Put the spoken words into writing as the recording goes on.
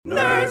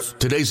Yes.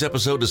 Today's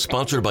episode is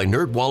sponsored by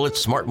NerdWallet's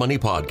Smart Money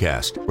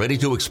Podcast. Ready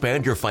to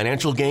expand your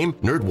financial game?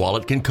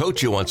 NerdWallet can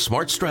coach you on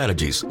smart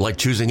strategies like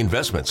choosing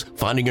investments,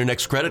 finding your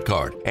next credit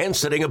card, and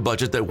setting a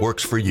budget that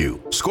works for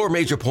you. Score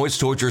major points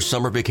towards your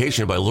summer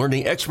vacation by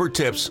learning expert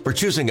tips for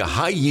choosing a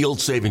high-yield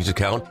savings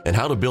account and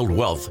how to build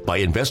wealth by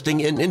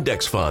investing in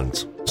index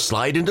funds.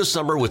 Slide into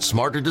summer with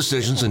smarter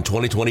decisions in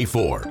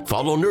 2024.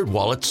 Follow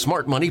NerdWallet's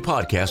Smart Money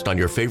Podcast on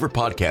your favorite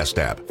podcast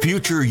app.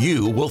 Future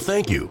you will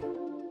thank you.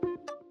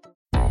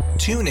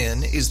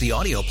 TuneIn is the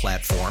audio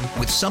platform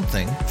with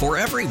something for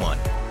everyone.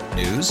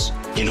 News.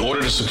 In order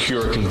to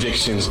secure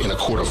convictions in a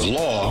court of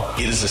law,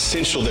 it is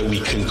essential that we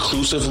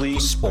conclusively.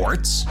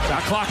 Sports.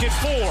 Got clock at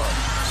 4.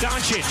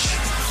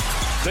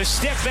 Doncic. The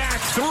step back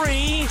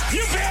 3.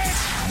 You bet.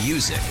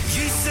 Music.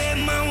 You set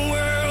my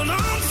world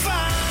on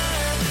fire.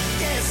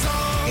 Yes,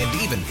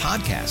 and even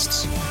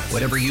podcasts.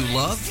 Whatever you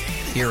love,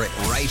 hear it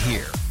right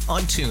here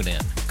on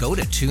TuneIn. Go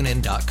to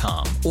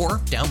TuneIn.com or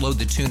download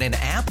the TuneIn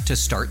app to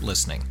start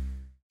listening.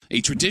 A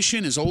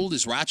tradition as old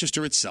as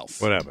Rochester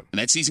itself. What happened? And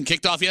that season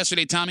kicked off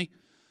yesterday, Tommy.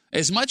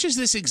 As much as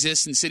this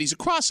exists in cities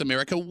across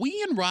America,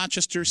 we in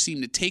Rochester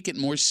seem to take it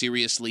more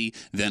seriously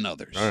than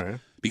others. All right.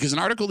 Because an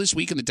article this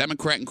week in the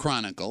Democrat and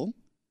Chronicle,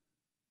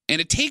 and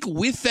a take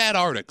with that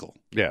article,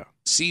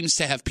 seems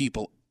to have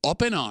people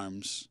up in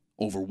arms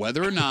over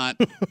whether or not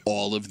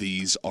all of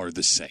these are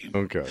the same.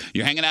 Okay.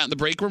 You're hanging out in the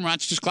break room,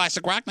 Rochester's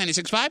Classic Rock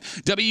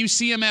 96.5,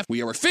 WCMF.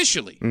 We are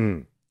officially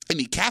in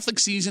the Catholic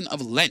season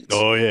of Lent.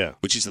 Oh, yeah.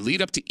 Which is the lead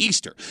up to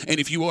Easter. And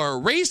if you are a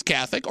raised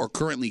Catholic or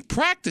currently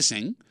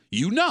practicing,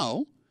 you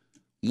know,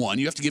 one,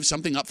 you have to give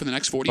something up for the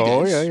next 40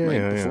 days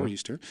before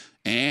Easter.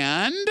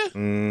 And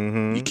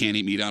you can't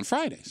eat meat on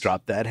Fridays.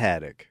 Drop that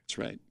haddock. That's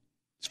right.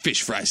 It's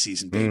fish fry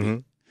season,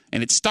 baby.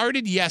 And it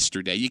started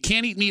yesterday. You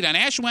can't eat meat on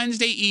Ash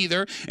Wednesday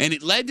either. And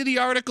it led to the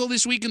article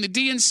this week in the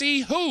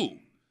DNC, who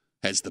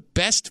has the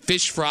best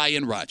fish fry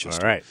in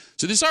Rochester. All right.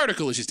 So this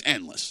article is just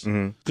endless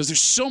because there's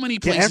so many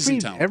places in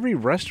town. Every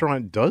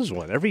restaurant does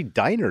one. Every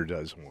diner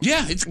does one.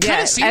 Yeah, it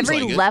kind of seems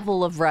every like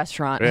level of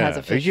restaurant has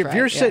a fish fry. If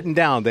you're sitting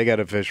down, they got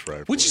a fish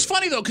fry. Which is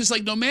funny, though, because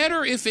like no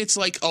matter if it's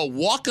like a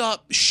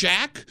walk-up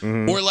shack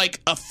or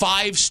like a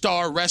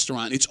 5-star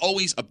restaurant, it's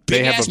always a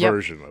big ass. They have a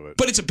version of it.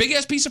 But it's a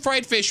big-ass piece of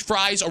fried fish,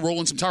 fries, a roll,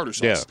 and some tartar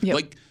sauce. Yeah.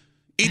 Like,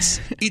 it's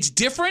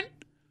different,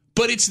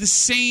 but it's the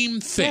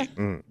same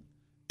thing.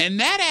 And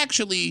that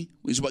actually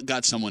is what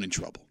got someone in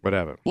trouble. What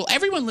happened? Well,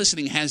 everyone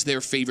listening has their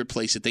favorite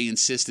place that they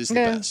insist is the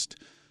best.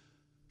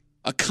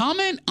 A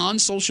comment on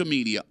social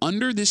media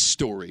under this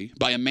story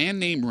by a man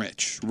named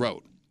Rich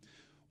wrote,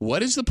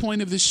 "What is the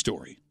point of this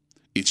story?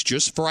 It's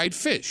just fried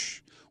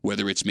fish.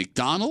 Whether it's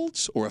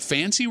McDonald's or a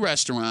fancy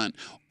restaurant,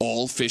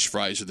 all fish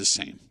fries are the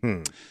same."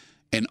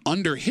 And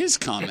under his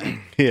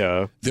comment,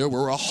 there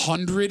were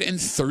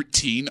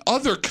 113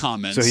 other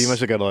comments. So he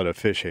must have got a lot of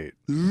fish hate.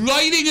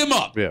 Lighting him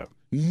up. Yeah.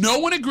 No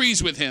one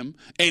agrees with him,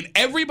 and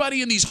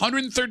everybody in these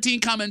 113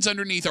 comments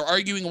underneath are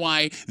arguing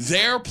why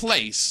their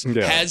place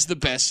has the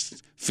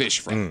best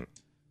fish fry.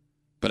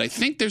 But I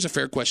think there's a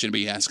fair question to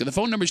be asked. The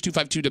phone number is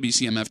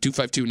 252-WCMF,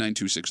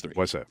 252-9263.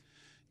 What's that?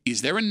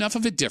 Is there enough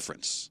of a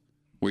difference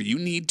where you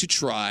need to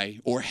try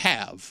or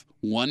have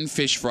one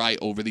fish fry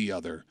over the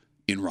other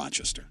in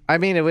Rochester? I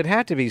mean, it would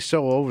have to be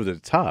so over the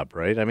top,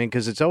 right? I mean,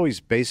 because it's always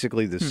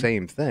basically the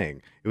same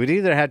thing. It would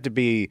either have to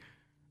be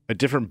a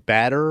different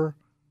batter,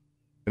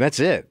 and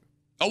that's it.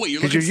 Oh, wait,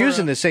 because you're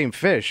using the same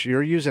fish.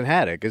 You're using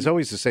haddock. It's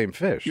always the same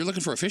fish. You're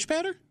looking for a fish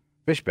batter?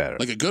 Fish batter.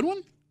 Like a good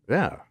one?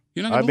 Yeah.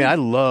 You're not I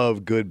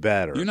love good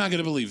batter. You're not going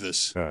to believe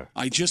this.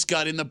 I just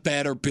got in the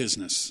batter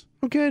business.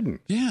 I'm kidding.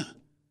 Yeah.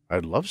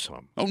 I'd love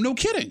some. Oh, no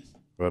kidding.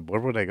 But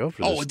where would I go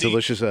for this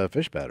delicious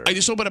fish batter? I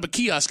just opened up a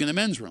kiosk in the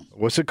men's room.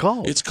 What's it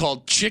called? It's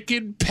called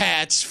Chicken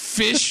Pat's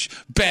Fish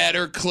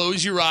Batter.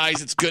 Close your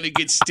eyes. It's going to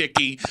get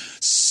sticky.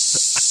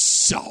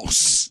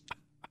 Sauce.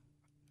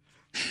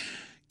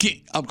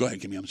 Go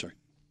ahead, Kimmy. I'm sorry.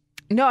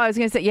 No, I was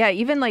going to say,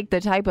 even like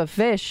the type of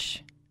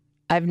fish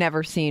I've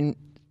never seen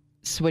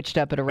switched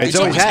up at a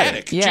restaurant. It's always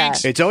haddock. Yeah.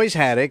 Jinx. It's always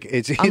haddock.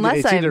 It's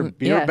either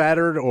beer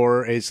battered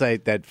or it's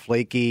like that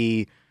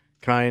flaky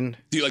kind.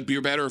 Do you like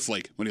beer batter or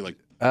flake? What do you like?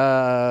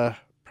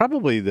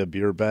 Probably the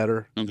beer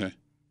batter. Okay.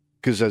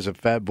 Because as a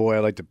fat boy, I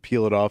like to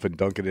peel it off and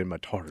dunk it in my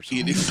tartar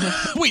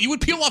sauce. Wait, you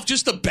would peel off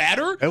just the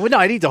batter? No,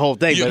 I'd eat the whole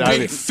thing. You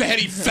big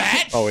fatty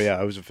fat? Oh, yeah,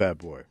 I was a fat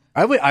boy.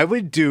 I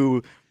would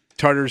do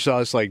tartar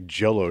sauce like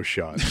Jell-O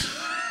shots.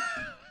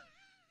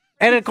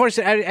 And, of course,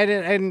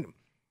 and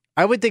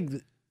I would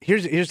think,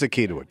 here's the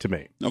key to it, to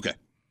me. Okay.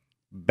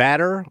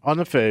 Batter on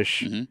the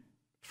fish,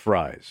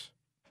 fries.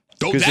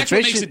 Oh, that's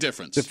what makes a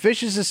difference. The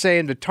fish is the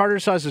same. The tartar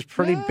sauce is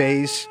pretty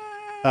base.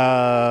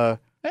 I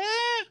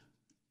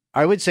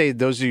would say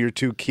those are your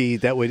two key.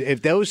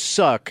 If those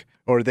suck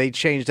or they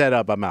change that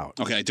up, I'm out.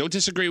 Okay, I don't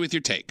disagree with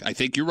your take. I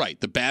think you're right.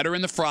 The batter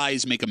and the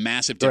fries make a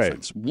massive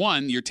difference. Right.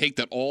 One, your take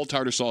that all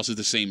tartar sauce is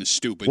the same is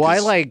stupid. Well, I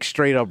like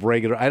straight up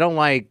regular. I don't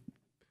like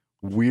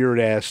weird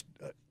ass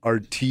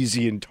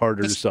artesian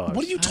tartar sauce.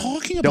 What are you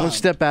talking about? Don't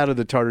step out of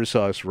the tartar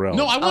sauce realm.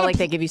 No, I want like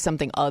they give you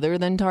something other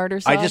than tartar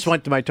sauce? I just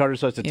want my tartar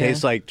sauce to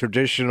taste like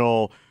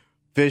traditional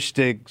fish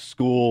stick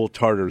school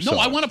tartar sauce. No,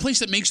 I want a place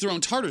that makes their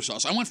own tartar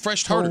sauce. I want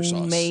fresh tartar sauce.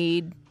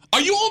 Homemade.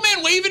 Are you old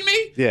man waving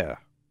me? Yeah.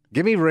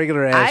 Give me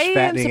regular ass,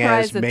 fattening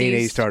ass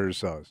mayonnaise tartar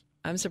sauce.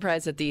 I'm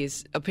surprised that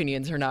these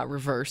opinions are not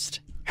reversed.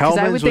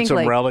 Hellman's with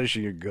some relish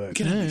and you're good.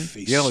 Get out of my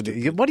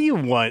face. What do you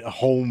want?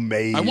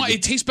 Homemade.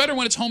 It tastes better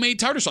when it's homemade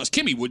tartar sauce.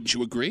 Kimmy, wouldn't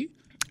you agree?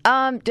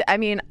 I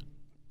mean,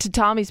 to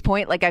Tommy's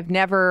point, like I've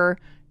never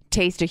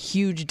tasted a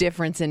huge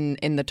difference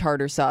in the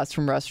tartar sauce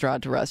from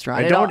restaurant to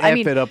restaurant. I don't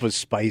it up with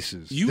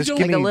spices. You Just don't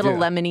give like me a little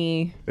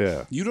lemony.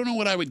 Yeah. You don't know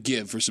what I would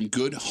give for some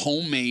good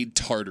homemade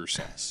tartar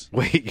sauce.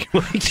 Wait.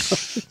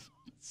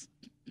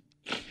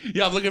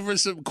 Yeah, I'm looking for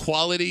some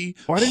quality.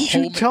 Why didn't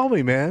you tell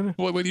me, man?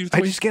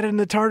 I just get in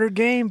the tartar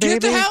game, baby.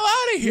 Get the hell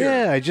out of here.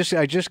 Yeah,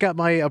 I just got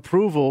my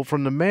approval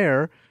from the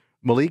mayor.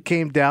 Malik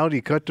came down.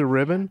 He cut the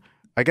ribbon.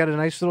 I got a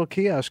nice little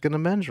kiosk in the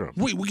men's room.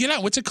 Wait, get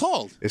out. What's it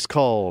called? It's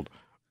called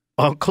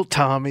Uncle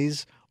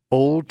Tommy's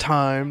Old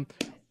Time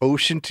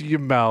Ocean to Your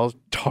Mouth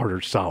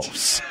Tartar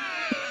Sauce.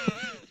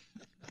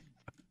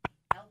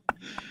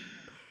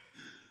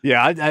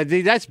 Yeah, I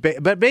think that's.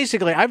 But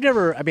basically, I've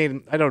never. I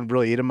mean, I don't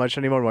really eat them much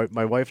anymore.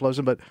 My wife loves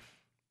them, but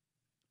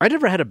I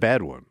never had a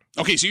bad one.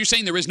 Okay, so you're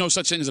saying there is no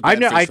such thing as a bad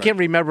fish fry? I can't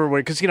remember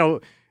because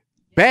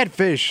bad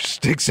fish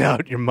sticks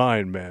out in your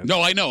mind, man.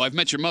 No, I know. I've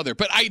met your mother.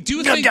 But I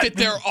do think that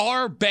there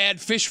are bad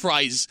fish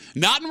fries.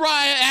 Not in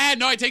Rye.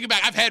 No, I take it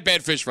back. I've had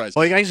bad fish fries.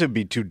 Well, you guys would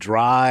be too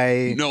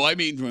dry. No, I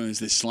mean, is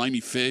this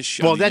slimy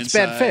fish? Well, that's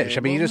bad fish.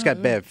 I mean, you just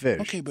got bad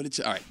fish. Okay, but it's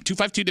all right.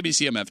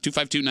 252-WCMF,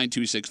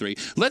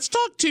 252-9263. Let's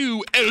talk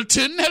to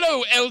Elton.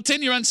 Hello,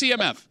 Elton. You're on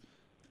CMF.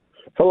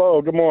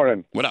 Hello, good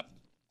morning. What up?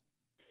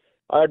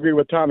 I agree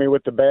with Tommy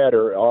with the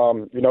batter.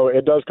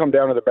 It does come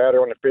down to the batter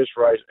on the fish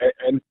fries.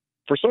 And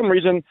for some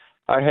reason,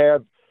 I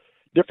have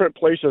different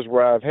places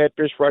where I've had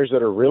fish fries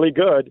that are really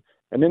good,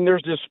 and then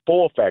there's this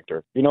full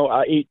factor.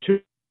 I eat two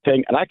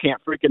things, and I can't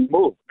freaking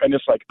move, and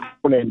it's like I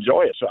want to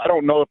enjoy it. So I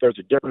don't know if there's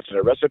a difference in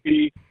a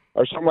recipe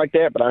or something like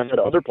that, but I had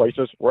other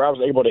places where I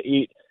was able to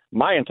eat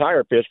my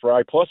entire fish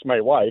fry plus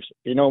my wife's.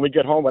 We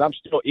get home, and I'm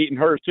still eating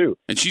hers, too.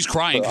 And she's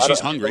crying because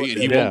she's hungry,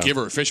 and he won't give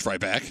her a fish fry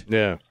back.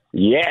 Yeah.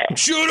 Yeah.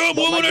 Shut up,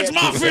 woman. It's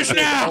my fish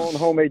now. My own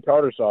homemade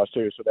tartar sauce,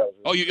 too. So that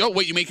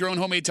was you make your own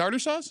homemade tartar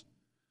sauce?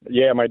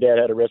 Yeah, my dad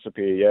had a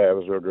recipe. Yeah, it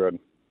was real good.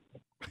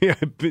 Yeah,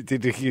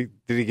 did he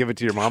give it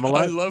to your mom a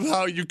lot? I love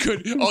how you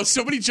could. Oh,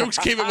 so many jokes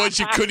came at once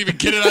you couldn't even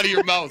get it out of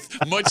your mouth.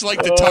 Much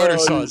like the tartar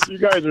sauce. You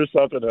guys are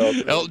something else.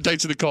 Elton,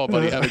 thanks for the call,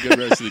 buddy. Have a good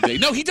rest of the day.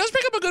 No, he does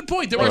bring up a good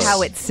point.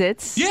 How it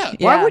sits. Yeah.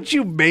 Why would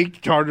you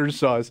make tartar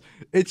sauce?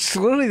 It's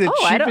literally the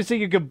cheapest thing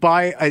you could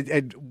buy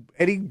at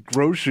any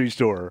grocery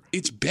store.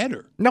 It's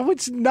better. No,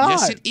 it's not.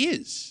 Yes, it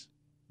is.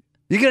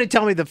 You're going to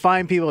tell me the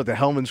fine people at the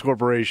Hellmann's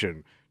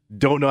Corporation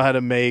don't know how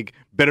to make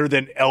better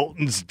than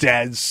Elton's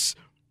dad's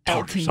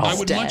tartar sauce. I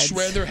would much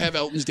rather have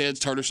Elton's dad's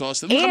tartar sauce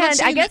than. And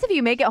I guess if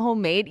you make it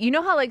homemade, you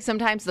know how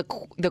sometimes the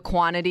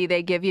quantity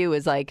they give you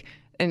is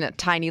in a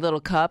tiny little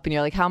cup, and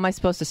you're like, how am I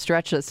supposed to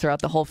stretch this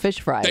throughout the whole fish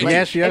fry?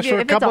 Yes, for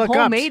a couple of cups. If it's a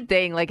homemade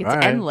thing,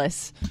 it's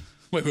endless.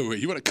 Wait.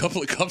 You want a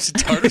couple of cups of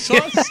tartar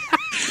sauce?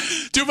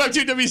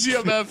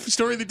 252-WCMF,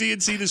 story of the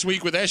DNC this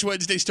week with Ash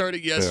Wednesday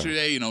starting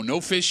yesterday.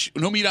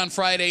 No meat on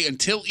Friday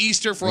until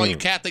Easter for all you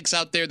Catholics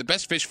out there. The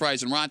best fish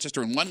fries in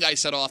Rochester. And one guy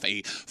set off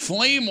a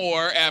flame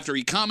war after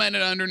he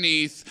commented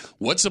underneath,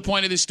 what's the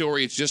point of this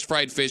story? It's just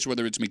fried fish,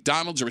 whether it's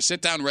McDonald's or a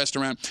sit-down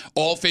restaurant.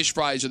 All fish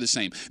fries are the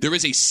same. There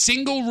is a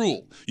single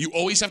rule you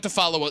always have to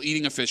follow while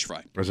eating a fish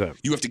fry. What's that?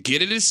 You have to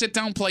get it at a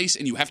sit-down place,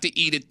 and you have to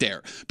eat it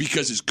there.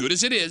 Because as good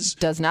as it is...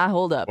 Does not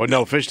hold up. Well,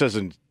 no, fish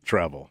doesn't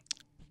travel.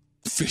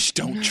 Fish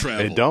don't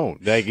travel. They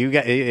don't. You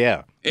got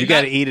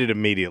to eat it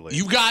immediately.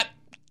 You got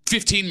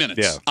 15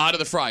 minutes out of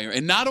the fryer.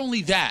 And not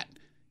only that,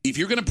 if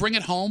you're going to bring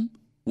it home,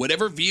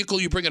 whatever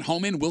vehicle you bring it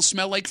home in will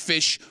smell like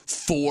fish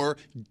for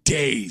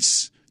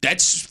days.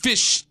 That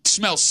fish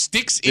smell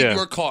sticks in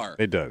your car.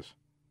 It does.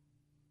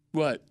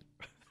 What?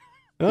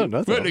 No,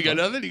 nothing. What, you got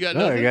nothing?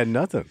 I got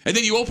nothing. And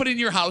then you open it in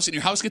your house, and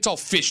your house gets all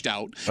fished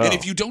out. Oh. And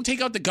if you don't take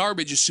out the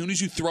garbage as soon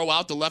as you throw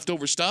out the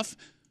leftover stuff,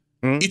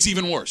 it's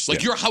even worse.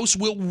 Your house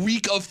will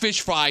reek of fish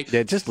fry.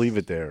 Yeah, just leave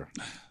it there.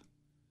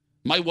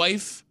 My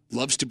wife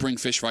loves to bring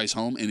fish fries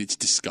home, and it's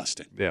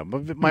disgusting. Yeah,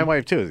 my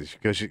wife too,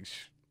 because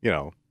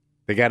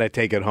they got to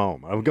take it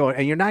home. I'm going,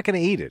 and you're not going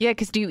to eat it. Yeah,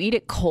 because do you eat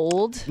it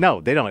cold?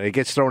 No, they don't. It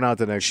gets thrown out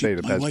the next day.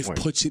 My wife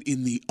puts it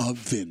in the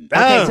oven.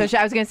 Okay, so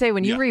I was going to say,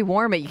 when you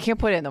rewarm it, you can't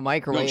put it in the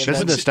microwave. No,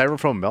 doesn't the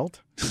styrofoam melt?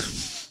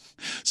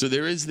 So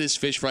there is this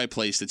fish fry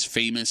place that's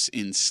famous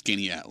in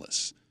Skinny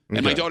Atlas.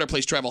 And my daughter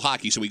plays travel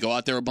hockey, so we go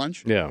out there a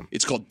bunch. Yeah.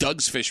 It's called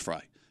Doug's Fish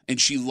Fry. And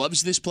she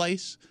loves this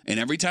place. And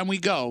every time we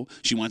go,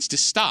 she wants to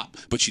stop.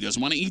 But she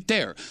doesn't want to eat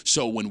there.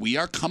 So when we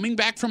are coming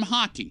back from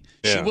hockey,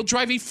 she will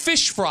drive a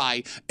fish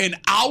fry an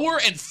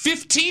hour and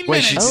 15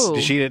 minutes.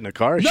 Does she eat it in the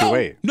car or she'll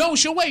wait? No,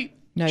 she'll wait.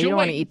 No, you don't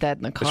want to eat that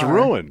in the car. It's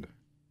ruined.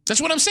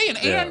 That's what I'm saying.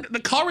 And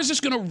the car is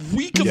just going to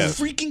reek of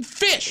freaking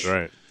fish.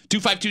 Right.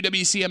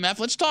 252-WCMF.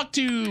 Let's talk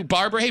to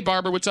Barbara. Hey,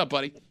 Barbara, what's up,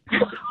 buddy?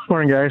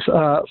 Morning, guys.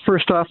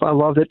 First off, I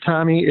love that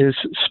Tommy is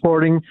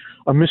sporting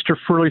a Mr.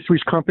 Furley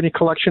Three's Company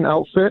collection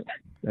outfit.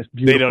 That's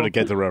beautiful. They don't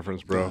get the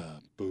reference, bro.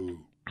 Boo.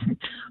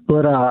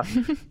 But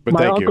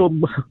my uncle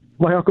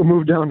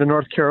moved down to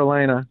North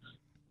Carolina,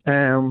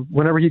 and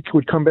whenever he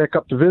would come back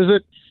up to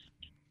visit,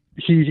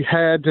 he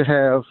had to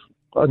have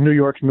a New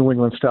York, New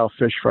England style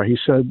fish fry. He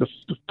said the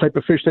type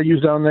of fish they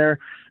use down there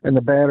and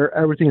the batter,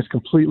 everything is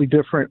completely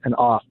different and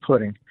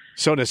off-putting.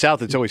 So in the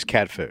South, it's always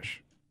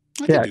catfish.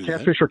 Yeah,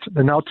 catfish or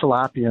now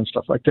tilapia and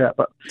stuff like that.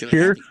 But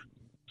here,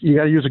 you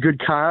got to use a good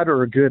cod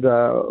or a good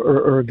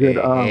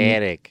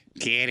haddock.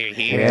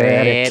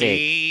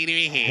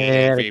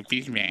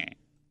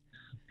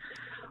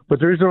 But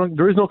there is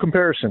no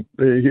comparison.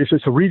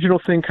 It's a regional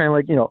thing, kind of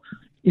like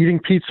eating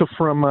pizza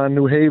from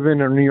New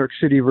Haven or New York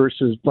City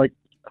versus like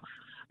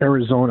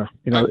Arizona.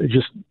 You got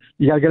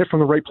to get it from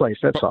the right place.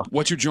 That's all.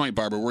 What's your joint,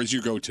 Barbara? Where's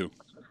your go-to?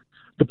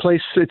 The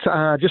place, it's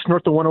just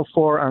north of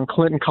 104 on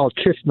Clinton, called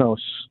Kithnos.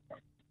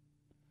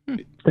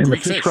 And the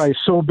fish fry is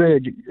so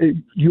big.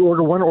 You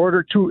order one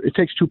order, two. It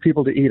takes two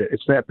people to eat it.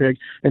 It's that big.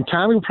 And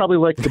Tommy would probably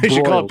like the They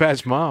should broiled. call it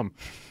Pat's mom.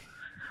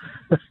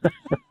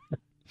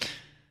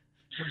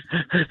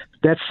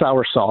 That's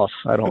sour sauce.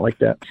 I don't like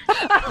that.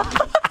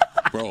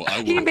 Bro, I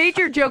will. He made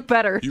your joke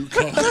better.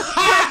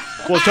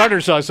 Well, tartar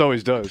sauce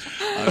always does.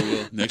 I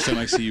will. Next time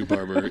I see you,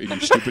 Barbara, in your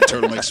stupid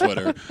turtleneck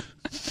sweater.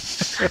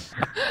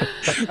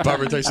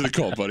 Barbara, thanks for the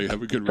call, buddy.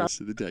 Have a good rest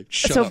of the day.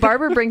 Shut up.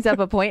 Barbara brings up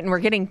a point, and we're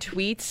getting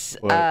tweets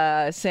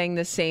saying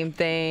the same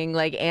thing.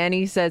 Like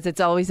Annie says, it's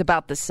always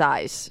about the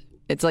size.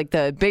 It's like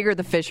the bigger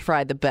the fish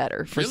fry, the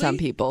better for some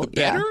people. The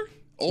better? Yeah.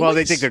 Always? Well,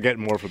 they think they're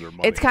getting more for their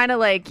money. It's kind of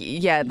like,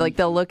 like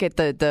they'll look at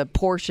the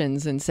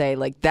portions and say,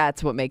 like,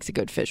 that's what makes a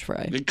good fish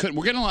fry. We're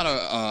getting a lot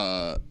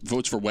of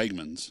votes for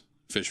Wegmans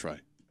fish fry.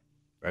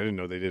 I didn't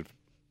know they did.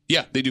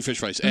 Yeah, they do fish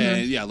fries.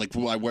 Mm-hmm.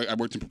 And I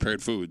worked in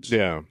prepared foods.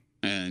 Yeah.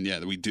 And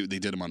they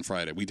did them on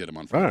Friday. We did them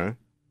on Friday. All right.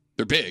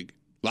 They're big.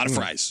 A lot of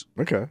fries.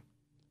 Okay.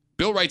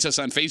 Bill writes us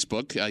on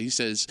Facebook. He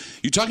says,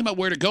 you're talking about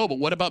where to go, but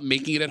what about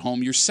making it at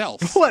home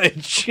yourself? What a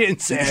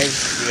chintz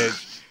ass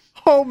fish.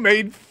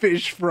 Homemade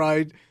fish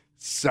fried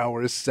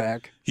sour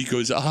sack. He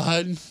goes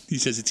on. He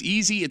says, it's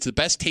easy. It's the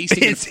best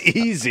tasting. It's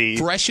easy.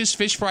 Freshest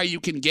fish fry you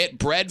can get.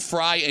 Bread,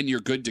 fry, and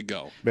you're good to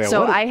go. Man,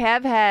 I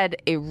have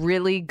had a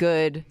really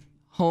good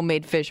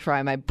homemade fish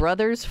fry. My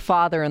brother's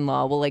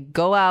father-in-law will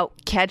go out,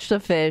 catch the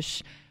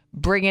fish,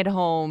 bring it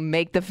home,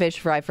 make the fish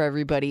fry for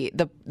everybody.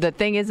 The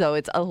thing is, though,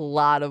 it's a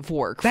lot of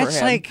work for him.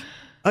 That's like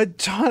a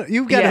ton.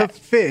 You've got to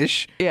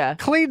fish,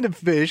 clean the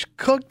fish,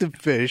 cook the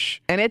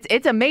fish. And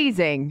it's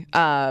amazing,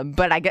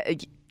 but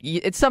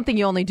it's something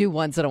you only do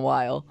once in a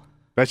while.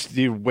 That's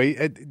the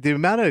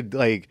amount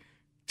of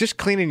just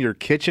cleaning your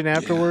kitchen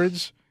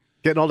afterwards,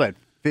 getting all that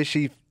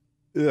fishy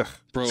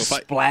Bro,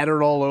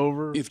 splattered all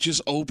over. If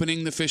just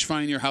opening the fish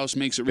fry in your house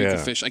makes it reek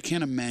of fish, I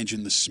can't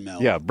imagine the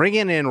smell. Yeah,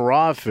 bringing in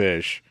raw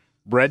fish,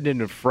 breaded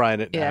and fried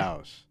it in the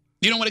house.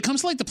 You know, when it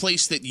comes to the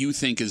place that you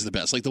think is the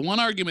best, the one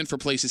argument for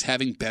places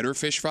having better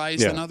fish fries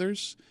than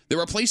others, there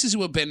are places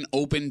who have been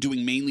open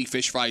doing mainly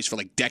fish fries for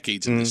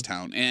decades in this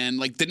town. And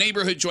the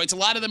neighborhood joints, a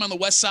lot of them on the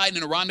west side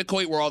in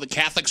Irondequoit where all the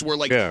Catholics were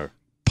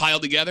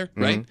piled together,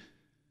 right?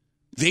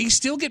 They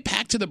still get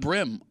packed to the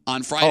brim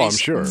on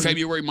Fridays,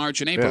 February, March,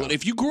 and April. Yeah. And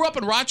if you grew up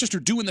in Rochester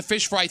doing the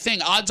fish fry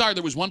thing, odds are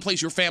there was one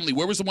place your family.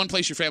 Where was the one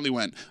place your family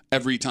went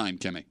every time,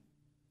 Kimmy?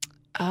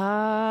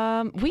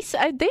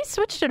 They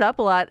switched it up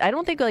a lot. I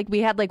don't think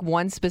we had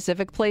one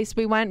specific place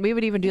we went. We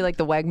would even do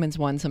the Wegmans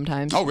one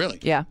sometimes. Oh, really?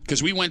 Yeah.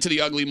 Because we went to the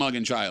Ugly Mug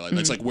in Shiloh.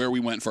 That's where we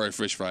went for our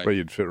fish fry. But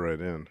you'd fit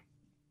right in.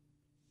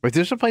 Wait,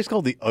 there's a place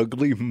called the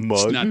Ugly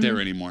Mug? It's not there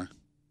anymore.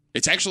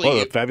 It's actually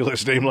a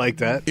fabulous name like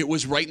that. It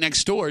was right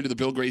next door to the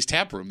Bill Gray's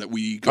Tap Room that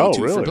we go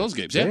to for Bills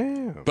games. Yeah.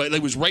 Damn. But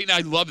it was right now.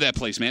 I love that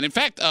place, man. In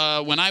fact,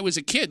 when I was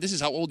a kid, this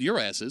is how old your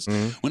ass is.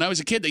 When I was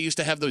a kid, they used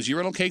to have those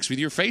urinal cakes with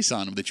your face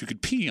on them that you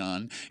could pee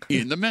on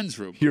in the men's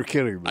room. You're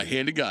kidding me. I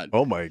hand to God.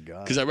 Oh, my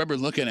God. Because I remember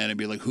looking at it and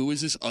be like, who is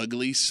this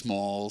ugly,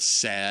 small,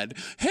 sad?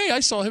 Hey,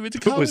 I saw him at the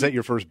college. Was that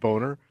your first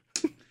boner?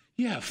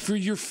 Yeah, for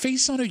your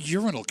face on a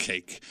urinal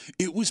cake.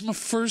 It was my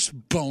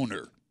first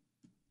boner.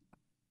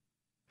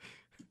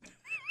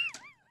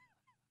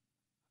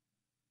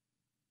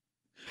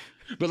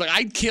 But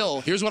I'd kill.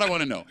 Here's what I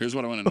want to know.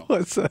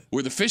 What's that?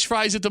 Were the fish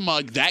fries at the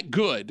Mug that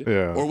good?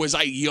 Yeah. Or was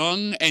I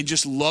young and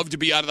just loved to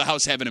be out of the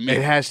house having a meal?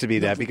 It has to be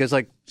that because,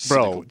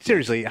 bro,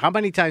 seriously, how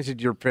many times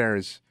did your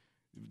parents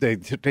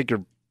take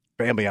your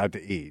family out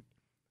to eat?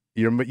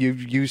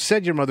 You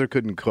said your mother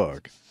couldn't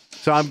cook,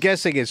 so I'm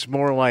guessing it's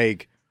more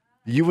like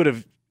you would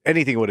have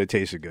anything would have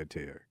tasted good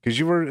to you because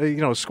you were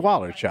a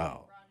squalor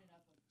child.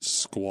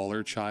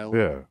 Squalor child.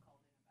 Yeah.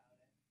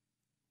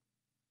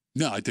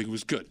 No, I think it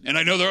was good. And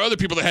I know there are other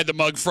people that had the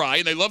Mug fry,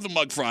 and they love the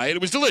Mug fry, and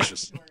it was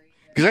delicious.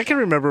 Because I can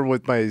remember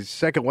with my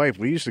second wife,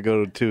 we used to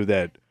go to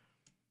that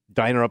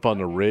diner up on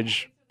the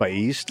Ridge by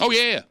East. Oh,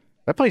 yeah.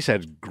 That place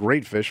had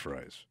great fish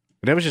fries.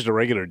 And that was just a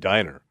regular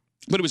diner.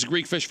 But it was a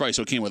Greek fish fry,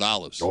 so it came with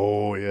olives.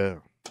 Oh, yeah.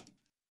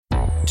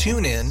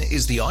 TuneIn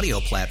is the audio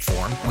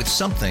platform with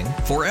something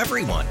for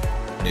everyone.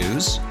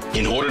 News.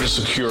 In order to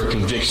secure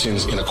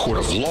convictions in a court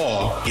of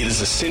law, it is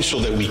essential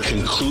that we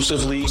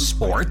conclusively.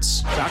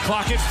 Sports. Shot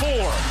clock at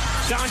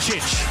 4.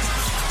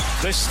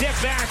 Doncic. The step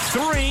back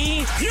 3.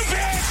 You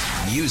bet.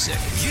 Music.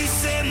 You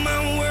set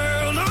my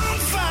world on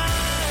fire.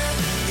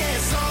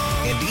 Yes,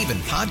 and even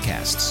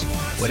podcasts.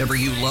 Whatever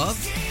you love,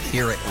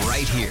 hear it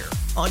right here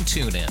on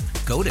TuneIn.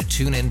 Go to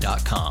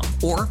TuneIn.com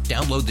or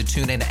download the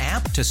TuneIn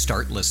app to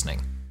start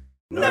listening.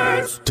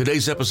 Nerds.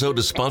 Today's episode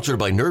is sponsored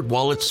by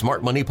NerdWallet's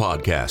Smart Money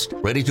Podcast.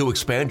 Ready to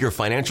expand your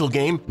financial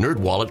game?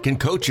 NerdWallet can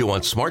coach you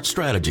on smart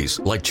strategies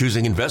like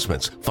choosing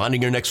investments,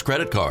 finding your next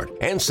credit card,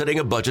 and setting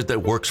a budget that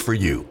works for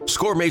you.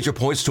 Score major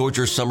points towards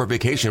your summer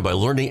vacation by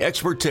learning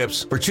expert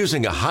tips for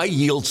choosing a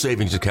high-yield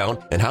savings account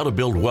and how to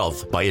build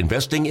wealth by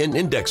investing in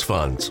index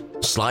funds.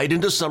 Slide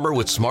into summer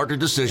with smarter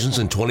decisions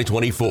in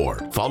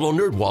 2024. Follow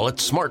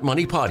NerdWallet's Smart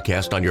Money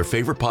Podcast on your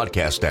favorite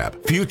podcast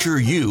app. Future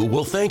you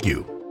will thank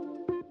you.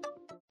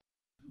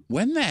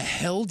 When the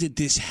hell did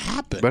this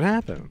happen? What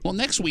happened? Well,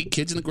 next week,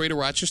 kids in the greater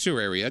Rochester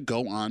area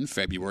go on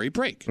February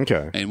break.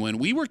 Okay. And when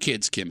we were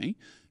kids, Kimmy,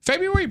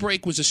 February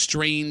break was a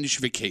strange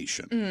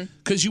vacation.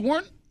 Because you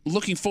weren't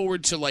looking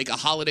forward to like a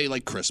holiday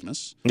like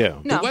Christmas. Yeah.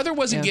 The weather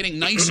wasn't getting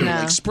nicer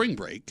like spring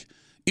break.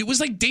 It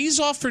was like days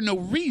off for no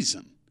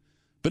reason.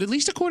 But at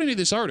least according to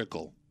this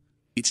article,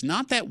 it's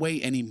not that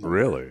way anymore.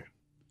 Really?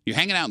 You're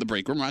hanging out in the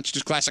break room,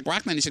 Rochester's Classic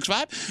Rock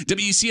 96.5,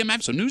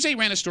 WCMF. So News 8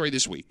 ran a story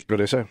this week. What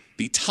did they say?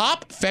 The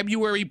top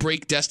February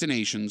break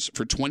destinations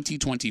for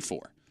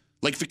 2024.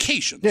 Like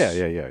vacations. Yeah.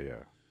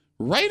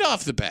 Right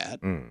off the bat,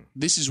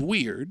 this is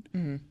weird. So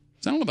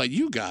I don't know about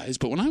you guys,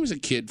 but when I was a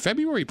kid,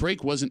 February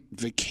break wasn't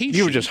vacation.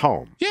 You were just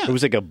home. Yeah. It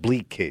was like a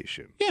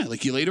bleakcation. Yeah,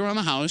 like you laid around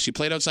the house, you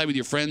played outside with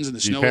your friends in the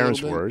snow Your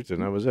parents a little bit. worked,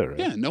 and that was it, right?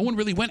 Yeah, no one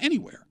really went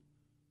anywhere.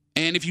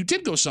 And if you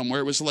did go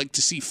somewhere, it was like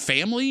to see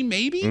family,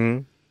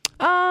 maybe?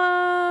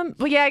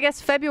 Well, yeah, I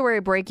guess February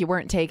break you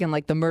weren't taking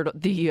like the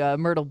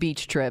Myrtle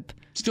Beach trip.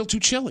 Still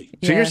too chilly.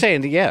 So you're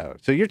saying,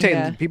 So you're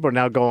saying people are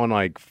now going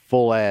like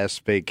full ass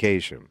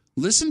vacation.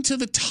 Listen to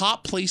the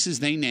top places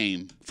they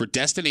name for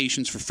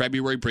destinations for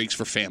February breaks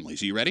for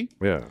families. Are you ready?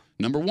 Yeah.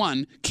 Number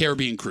 1,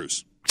 Caribbean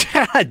cruise.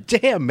 God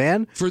damn,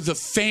 man. For the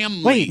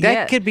family. Wait,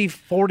 that could be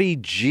 40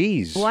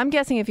 G's. Well, I'm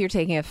guessing if you're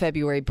taking a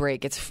February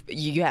break, it's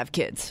you have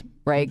kids,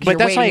 right? 'Cause But you're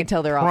that's waiting like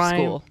until they're prime, off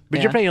school.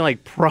 But you're paying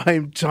like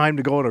prime time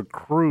to go on a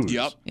cruise.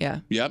 Yep. Yeah.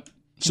 Yep.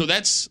 So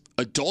that's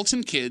adults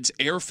and kids,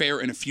 airfare,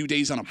 and a few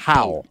days on a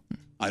How? boat.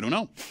 I don't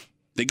know.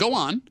 They go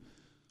on.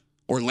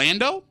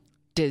 Orlando.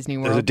 Disney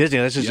There's World. a Disney.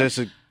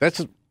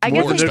 That's I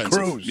more guess than a expensive.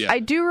 cruise. Yeah. I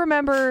do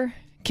remember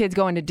kids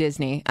going to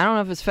Disney. I don't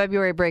know if it was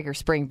February break or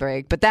spring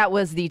break, but that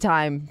was the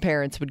time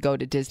parents would go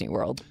to Disney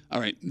World. All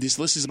right. This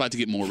list is about to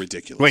get more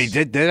ridiculous. Wait,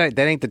 that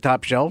ain't the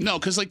top shelf? No,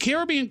 because like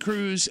Caribbean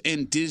Cruise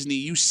and Disney,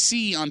 you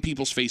see on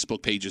people's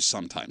Facebook pages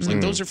sometimes.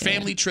 Like those are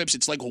family trips.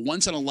 It's like a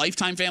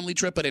once-in-a-lifetime family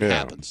trip, but it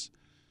happens.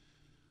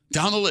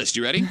 Down the list.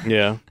 You ready?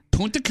 Yeah.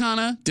 Punta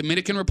Cana,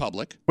 Dominican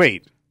Republic.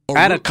 Wait.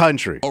 At a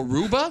country.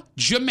 Aruba,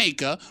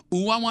 Jamaica.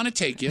 Ooh, I want to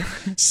take you.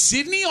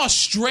 Sydney,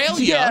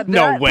 Australia.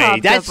 No way.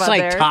 That's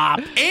like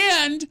top.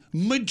 And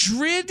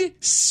Madrid,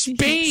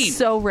 Spain.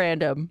 So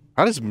random.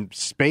 How does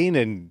Spain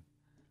and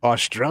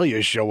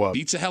Australia show up?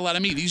 Beats the hell out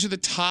of me. These are the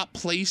top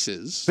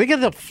places. Think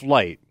of the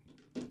flight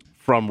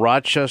from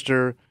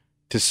Rochester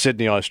to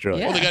Sydney,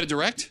 Australia. Oh, they got a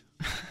direct?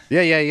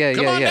 Yeah.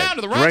 Come on down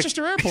to the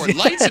Rochester Airport.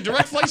 Lights and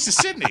direct flights to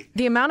Sydney.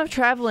 The amount of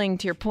traveling,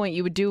 to your point,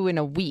 you would do in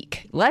a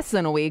week. Less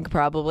than a week,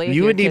 probably. if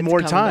You your would need kids more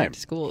coming time. back to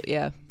school,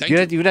 yeah.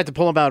 You would have to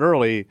pull them out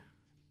early.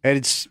 And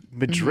it's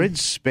Madrid,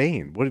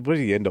 Spain. What do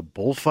you end up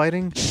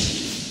bullfighting?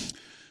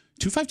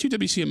 252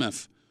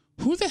 WCMF.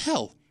 Who the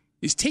hell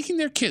is taking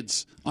their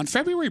kids on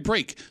February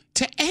break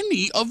to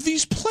any of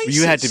these places?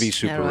 You had to be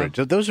super rich.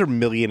 Those are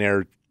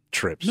millionaire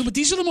trips. No, but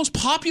these are the most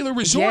popular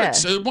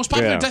resorts, most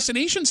popular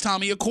destinations,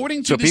 Tommy,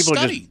 according to this people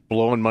study. are just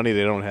blowing money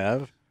they don't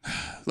have?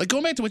 Like,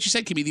 going back to what you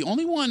said, Kimmy, the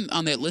only one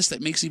on that list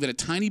that makes even a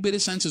tiny bit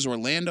of sense is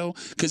Orlando,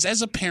 because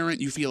as a parent,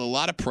 you feel a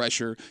lot of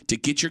pressure to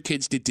get your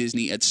kids to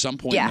Disney at some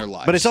point in their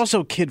lives. But it's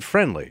also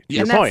kid-friendly.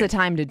 And that's the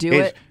time to do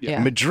it. Yeah.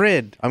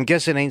 Madrid, I'm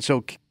guessing, ain't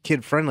so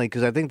kid-friendly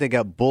because I think they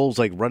got bulls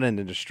like running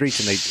in the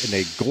streets and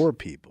they gore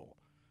people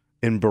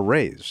in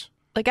berets.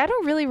 Like, I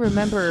don't really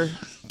remember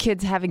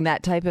kids having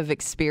that type of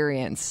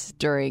experience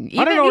during.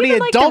 I don't know any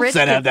adults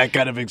that have that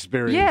kind of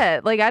experience. Yeah,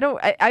 like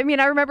I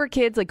mean, I remember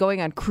kids like going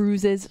on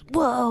cruises.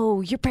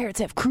 Whoa, your parents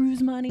have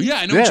cruise money. Yeah,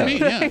 I know what you mean.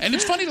 Yeah, and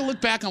it's funny to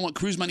look back on what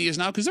cruise money is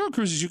now because there are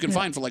cruises you can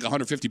find for like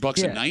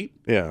 $150 a night.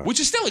 Yeah, which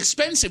is still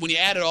expensive when you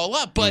add it all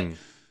up, but.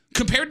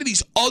 Compared to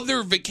these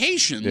other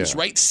vacations,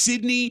 right?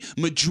 Sydney,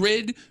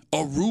 Madrid,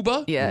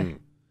 Aruba. Yeah.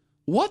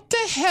 What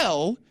the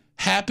hell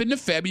happened to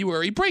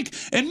February break?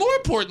 And more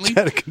importantly,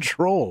 out of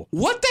control.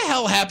 What the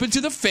hell happened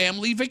to the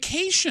family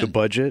vacation? The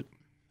budget.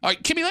 All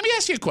right, Kimmy, let me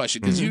ask you a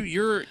question because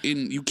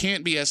you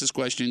can't be asked this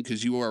question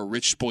because you are a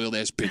rich, spoiled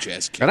ass, bitch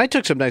ass kid. And I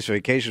took some nice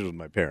vacations with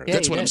my parents. Yeah,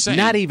 that's what I'm saying.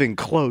 Not even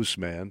close,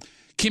 man.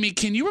 Kimmy,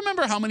 can you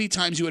remember how many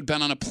times you had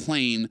been on a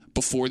plane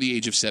before the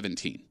age of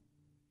 17?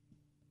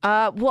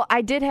 Well,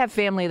 I did have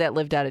family that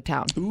lived out of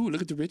town. Ooh,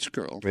 look at the rich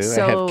girl. I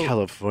have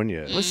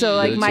California. So,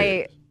 like,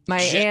 my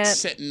Jet aunt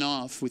setting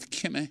off with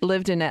Kimmy.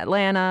 lived in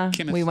Atlanta.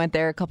 Kimmeth. We went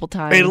there a couple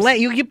times.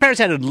 Your parents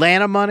had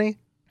Atlanta money?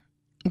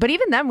 But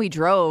even then, we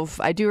drove.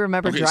 I do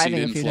remember driving so you a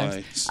didn't few fly.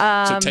 times.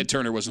 So Ted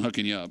Turner wasn't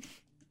hooking you up. Didn't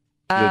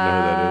know who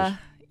that is.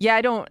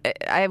 Yeah,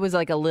 I was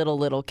like a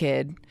little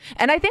kid.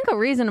 And I think a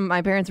reason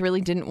my parents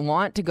really didn't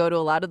want to go to a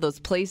lot of those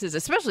places,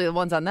 especially the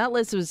ones on that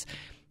list, was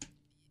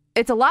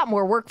it's a lot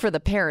more work for the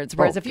parents.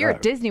 Whereas if you're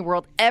at Disney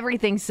World,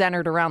 everything's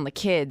centered around the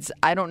kids.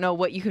 I don't know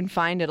what you can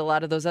find at a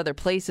lot of those other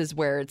places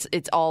where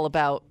it's all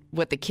about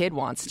what the kid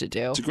wants to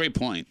do. It's a great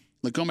point.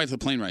 Like going back to the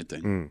plane ride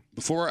thing.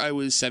 Before I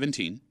was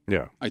 17,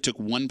 I took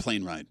one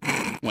plane ride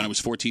when I was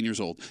 14 years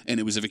old. And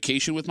it was a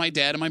vacation with my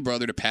dad and my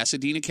brother to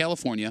Pasadena,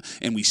 California.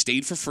 And we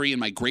stayed for free in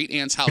my great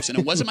aunt's house. And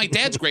it wasn't my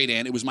dad's great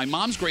aunt. It was my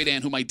mom's great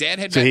aunt who my dad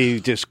had met. So he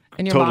just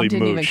And your totally mom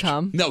didn't mooched. even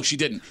come? No, she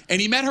didn't.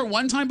 And he met her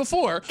one time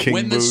before King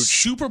when the Mooch.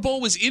 Super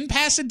Bowl was in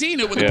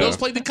Pasadena when the Bills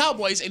played the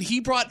Cowboys. And he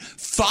brought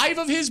 5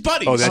 of his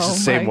buddies. Oh, that's the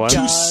same one?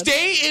 To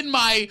stay in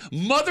my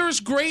mother's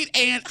great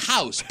aunt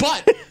house.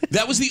 But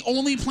that was the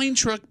only plane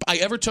trip I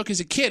ever took as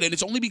a kid. And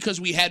it's only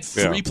because we had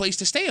free place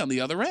to stay on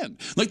the other end.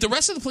 Like the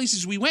rest of the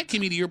places we went,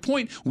 Kimmy, to your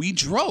point, we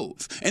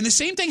drove. And the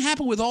same thing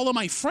happened with all of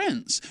my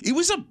friends. It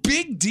was a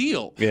big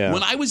deal. Yeah.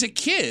 When I was a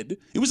kid,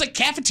 it was like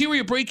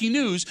cafeteria breaking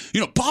news.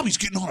 Bobby's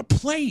getting on a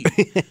plane.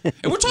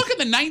 And we're talking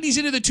the 90s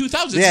into the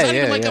 2000s. It's not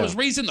even like I was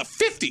raised in the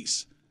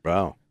 50s.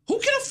 Wow. Who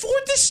can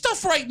afford this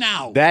stuff right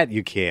now? That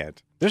you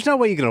can't. There's no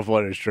way you can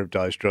afford a trip to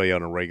Australia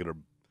on a regular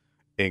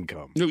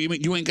income. No,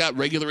 you ain't got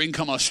regular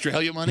income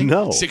Australia money?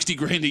 No.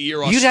 $60,000 a year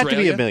Australia? You'd have to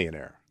be a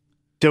millionaire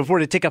to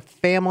afford to take a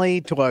family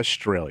to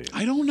Australia.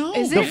 I don't know.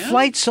 The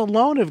flights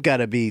alone have got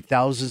to be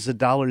thousands of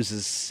dollars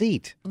a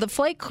seat. The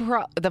flight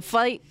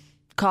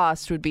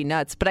cost would be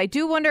nuts. But I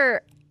do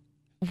wonder,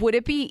 would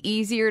it be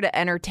easier to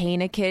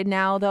entertain a kid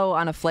now, though,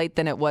 on a flight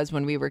than it was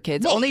when we were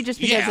kids? Well, only just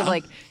because of,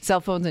 like,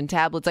 cell phones and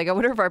tablets. Like, I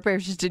wonder if our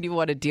parents just didn't even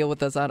want to deal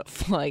with us on a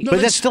flight.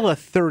 But that's still a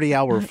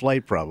 30-hour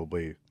flight,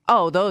 probably.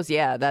 Oh, those,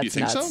 that's You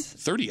think nuts. so?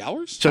 30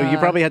 hours? So you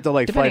probably have to,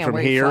 like, fly depending on from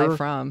where you here fly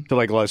from. to,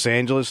 like, Los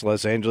Angeles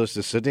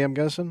to Sydney, I'm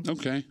guessing?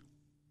 Okay.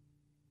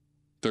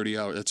 30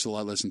 hours. That's a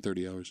lot less than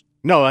 30 hours.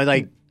 No,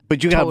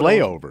 but you have Total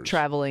layovers.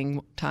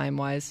 Traveling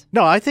time-wise.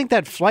 No, I think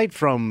that flight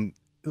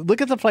look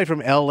at the flight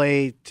from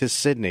L.A. to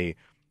Sydney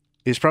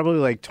is probably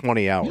like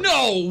 20 hours.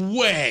 No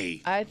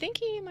way. I think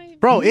he might.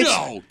 Bro,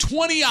 No,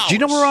 20 hours. Do you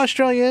know where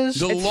Australia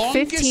is? It's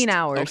 15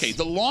 hours. Okay,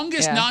 the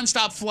longest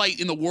nonstop flight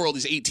in the world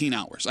is 18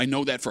 hours. I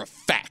know that for a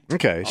fact.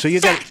 Okay, so you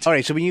got all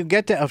right. So when you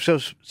get to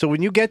so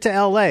when you get to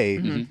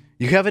L.A.,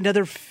 you have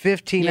another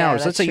 15 Yeah, hours.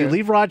 Let's that's say you true.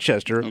 leave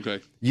Rochester. Okay.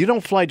 You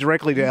don't fly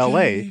directly to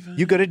L.A.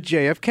 You go to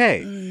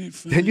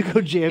JFK. Then you go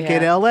JFK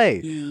to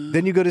L.A.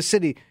 Then you go to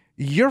Sydney.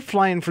 You're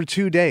flying for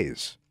 2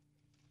 days.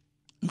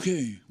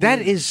 Okay.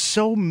 That is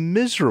so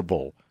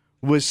miserable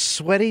with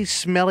sweaty,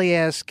 smelly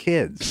ass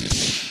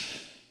kids.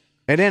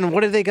 And then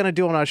what are they going to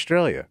do in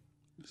Australia?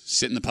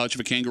 Sit in the pouch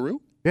of a kangaroo?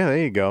 Yeah, there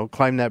you go.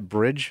 Climb that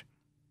bridge.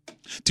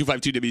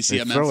 252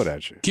 WCMF. They throw it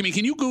at you. Kimmy,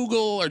 can you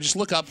Google or just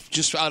look up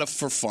just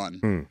for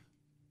fun?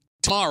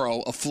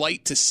 Tomorrow, a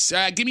flight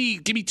to give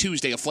me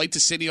Tuesday, a flight to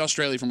Sydney,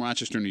 Australia from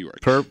Rochester, New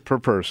York. Per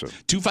person.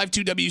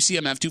 252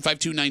 WCMF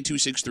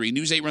 252-9263.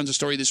 News 8 runs a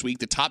story this week.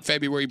 The top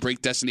February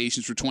break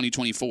destinations for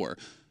 2024.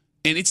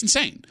 And it's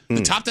insane.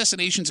 The top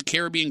destinations of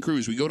Caribbean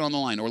cruise. We go down the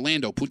line.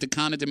 Orlando, Punta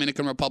Cana,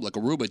 Dominican Republic,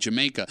 Aruba,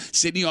 Jamaica,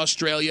 Sydney,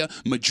 Australia,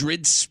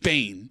 Madrid,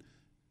 Spain.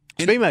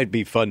 Spain might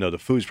be fun, though. The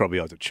food's probably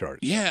off the chart.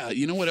 Yeah,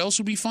 you know what else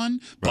would be fun?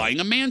 Buying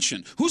a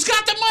mansion. Who's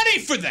got the money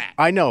for that?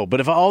 I know,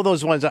 but if all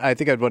those ones, I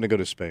think I'd want to go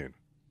to Spain.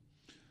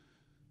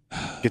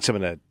 Get some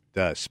of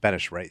that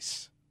Spanish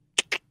rice.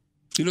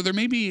 You know, there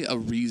may be a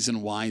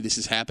reason why this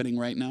is happening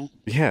right now.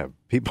 Yeah,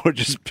 people are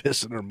just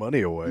pissing their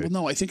money away. Well,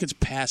 no, I think it's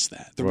past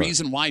that. The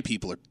reason why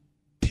people are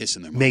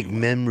pissing their money Make away.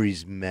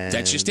 memories, man.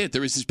 That's just it.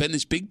 There's been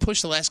this big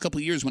push the last couple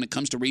of years when it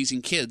comes to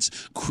raising kids.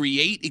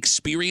 Create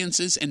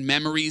experiences and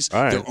memories.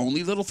 All right. They're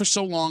only little for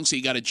so long, so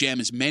you got to jam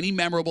as many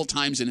memorable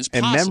times in as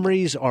And possible.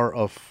 memories are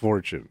a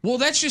fortune. Well,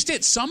 that's just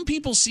it. Some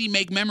people see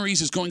make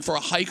memories as going for a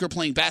hike or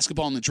playing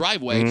basketball in the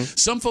driveway.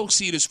 Some folks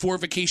see it as 4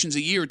 vacations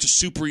a year to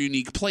super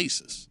unique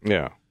places.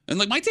 Yeah. And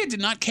like my dad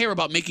did not care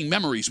about making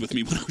memories with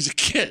me when I was a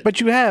kid.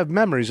 But you have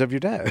memories of your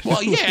dad.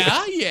 Well,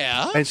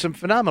 yeah. And some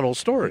phenomenal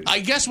stories. I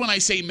guess when I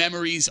say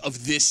memories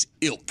of this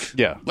ilk.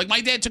 Yeah. Like my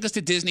dad took us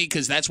to Disney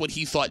because that's what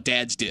he thought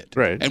dads did.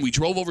 Right. And we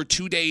drove over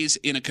 2 days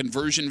in a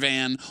conversion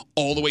van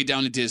all the way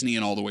down to Disney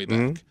and all the way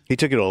back. He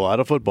took you to a lot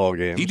of football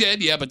games. He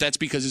did, yeah, but that's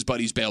because his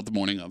buddies bailed the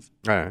morning of.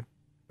 All right.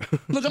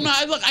 Look,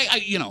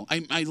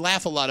 I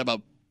laugh a lot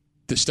about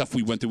the stuff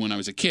we went through when I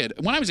was a kid.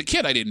 When I was a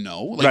kid, I didn't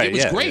know. Like, it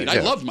was great. I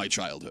loved my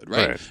childhood,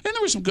 right? And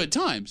there were some good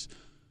times.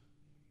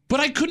 But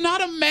I could not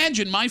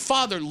imagine my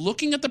father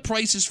looking at the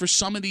prices for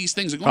some of these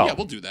things and going, yeah,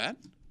 we'll do that.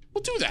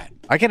 We'll do that.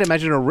 I can't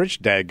imagine a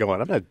rich dad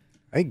going, I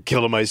ain't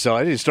killing myself.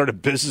 I didn't start a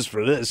business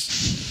for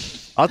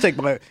this. I'd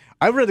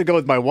rather go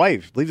with my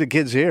wife. Leave the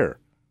kids here.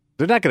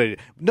 They're not going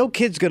to, no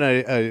kid's going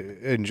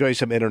to enjoy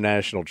some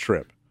international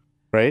trip.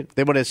 right?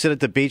 They want to sit at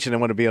the beach and they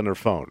want to be on their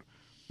phone.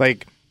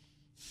 Like,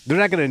 they're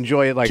not going to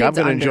enjoy it like Kids I'm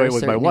going to enjoy it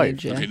with my wife.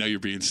 age, yeah. Okay, now you're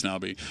being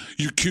snobby.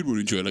 Your kid would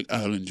enjoy it like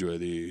I'll enjoy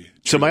the trip.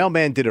 So my old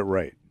man did it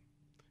right.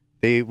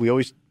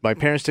 My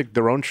parents took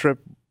their own trip,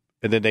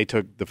 and then they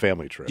took the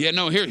family trip. Yeah,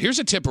 no, here's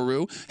a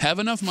tipperoo. Have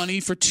enough money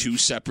for 2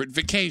 separate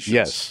vacations.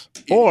 Yes.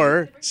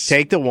 Or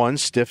take the one,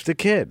 stiff the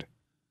kid.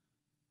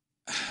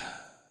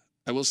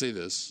 I will say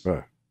this.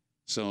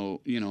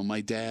 So,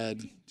 my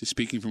dad, just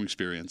speaking from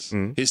experience,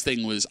 his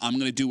thing was, I'm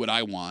going to do what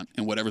I want,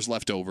 and whatever's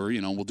left over,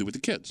 we'll do with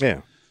the kids.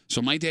 Yeah.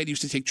 So my dad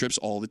used to take trips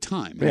all the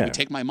time. And he would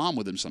take my mom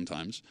with him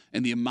sometimes.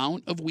 And the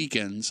amount of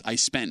weekends I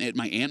spent at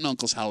my aunt and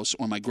uncle's house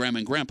or my grandma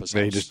and grandpa's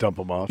house. You just dump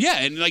them off. Yeah,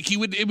 and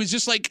it was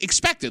just like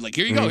expected. Like,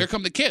 here you go, here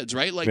come the kids,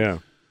 right? Like,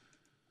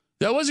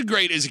 that wasn't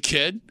great as a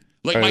kid.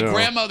 Like my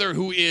grandmother,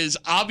 who is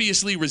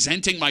obviously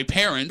resenting my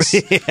parents,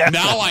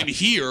 now I'm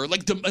here.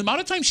 Like the amount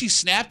of time she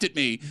snapped at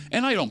me,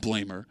 and I don't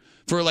blame her,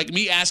 for like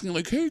me asking,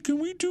 like, hey, can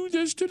we do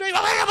this today?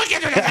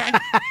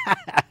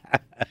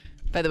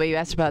 By the way, you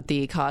asked about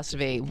the cost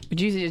of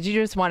did you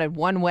just wanted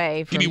one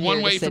way from Give me one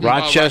here way to from Sydney?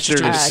 Rochester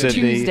to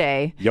Sydney.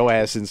 Tuesday. Yo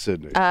ass in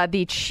Sydney.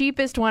 The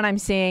cheapest one I'm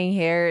seeing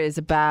here is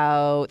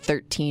about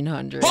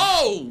 $1,300.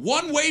 Oh,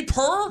 one way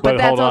per? But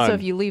that's hold also on.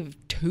 if you leave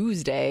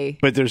Tuesday.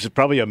 But there's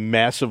probably a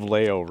massive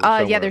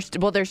layover. Yeah, there's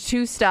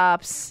 2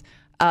 stops.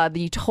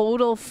 The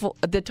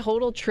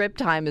total trip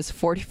time is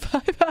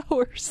 45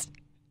 hours.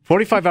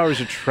 45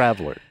 hours of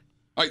traveler.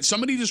 All right,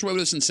 somebody just wrote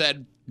us and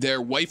said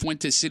their wife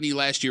went to Sydney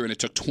last year and it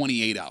took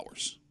 28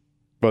 hours.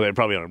 Well, they're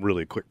probably on a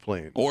really quick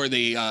plane. Or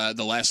the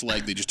last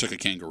leg, they just took a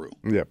kangaroo.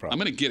 Yeah, probably. I'm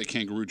going to get a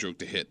kangaroo joke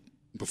to hit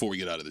before we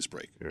get out of this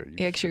break.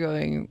 You're actually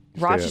going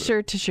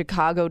Rochester to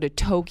Chicago to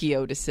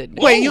Tokyo to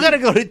Sydney. Wait, you got to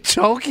go to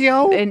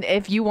Tokyo? And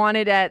if you want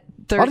it at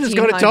 $1,300, I'll just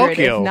go to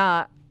Tokyo. If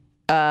not,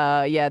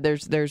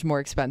 there's more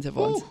expensive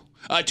ones.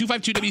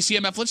 252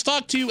 WCMF. Let's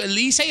talk to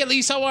Elise. Hey,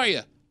 Elise, how are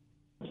you?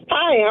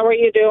 Hi, how are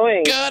you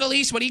doing? Good,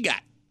 Elise. What do you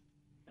got?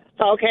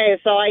 Okay,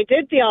 so I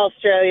did the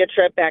Australia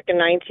trip back in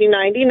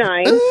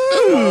 1999.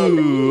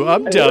 Ooh,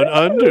 I'm down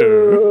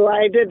under.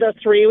 I did the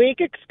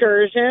 3-week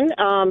excursion.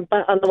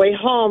 But on the way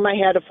home, I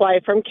had to fly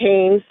from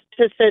Cairns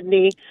to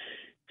Sydney,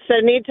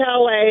 Sydney to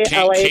LA,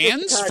 LA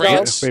Cairns, to Chicago.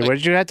 France? Wait, where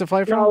did you have to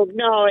fly from?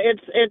 No,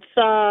 it's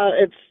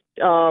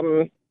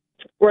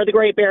where the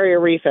Great Barrier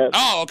Reef is.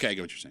 Oh, okay, I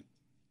get what you're saying.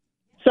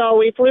 So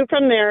we flew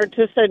from there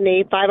to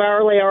Sydney,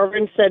 5-hour layover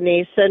in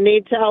Sydney,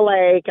 Sydney to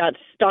LA, got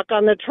stuck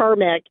on the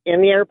tarmac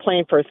in the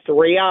airplane for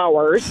 3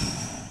 hours,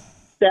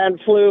 then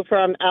flew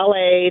from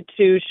LA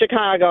to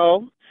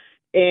Chicago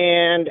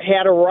and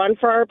had to run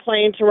for our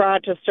plane to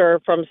Rochester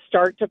from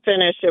start to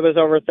finish. It was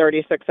over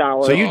 36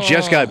 hours. So you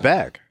just got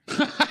back.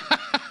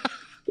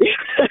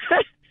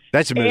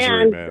 That's a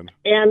misery, man.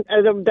 And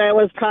that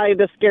was probably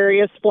the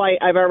scariest flight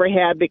I've ever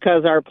had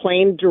because our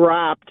plane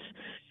dropped.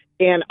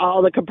 And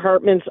all the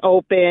compartments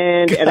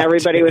opened, and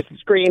everybody was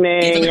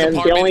screaming. Even the and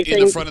compartment the only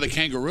in the front of the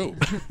kangaroo.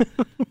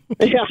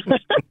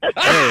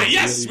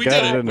 Yes, we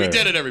did it. We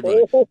did it, everybody.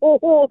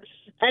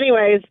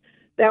 Anyways,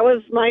 that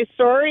was my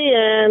story,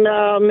 and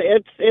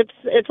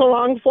it's a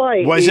long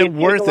flight. Was it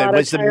worth it?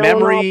 Was the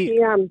memory?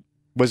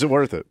 Was it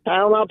worth it?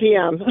 Tylenol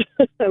PM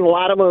and a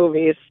lot of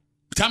movies.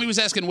 Tommy was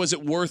asking, was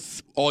it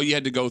worth all you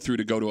had to go through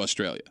to go to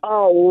Australia?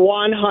 Oh,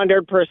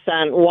 100%,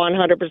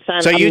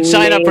 100%. So you'd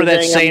sign up for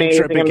that same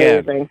trip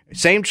again? Amazing.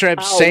 Same trip,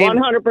 Oh, same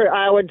 100%.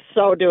 I would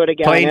so do it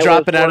again. plane It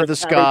dropping was out of the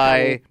worth every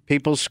sky, penny.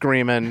 people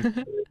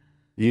screaming.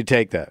 You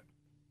take that.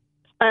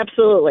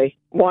 Absolutely,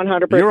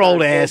 100%. Your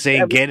old ass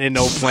ain't getting in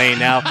no plane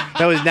now.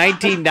 That was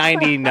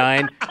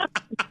 1999.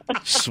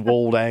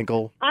 Swolled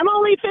ankle. I'm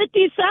only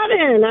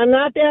 57. I'm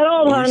not that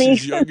old, honey.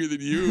 She's younger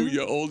than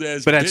you old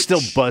ass But that's bitch.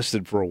 still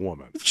busted for a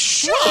woman.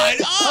 Shut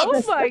up!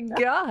 Oh, my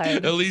God.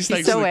 At least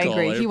He's thanks so for the call.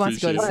 angry. I He wants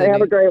to go to appreciate I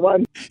have a great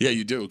one. Yeah,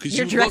 you do. Because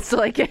You're dressed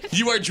like it.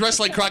 You are dressed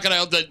like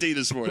Crocodile Dundee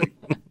this morning.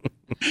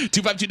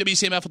 252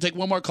 WCMF will take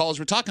one more call as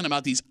we're talking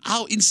about these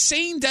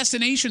insane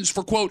destinations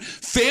for, quote,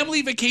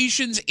 family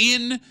vacations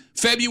in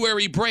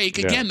February break.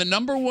 Again, the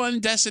number one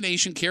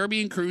destination,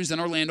 Caribbean cruise,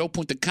 then Orlando,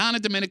 Punta Cana,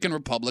 Dominican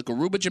Republic,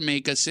 Aruba,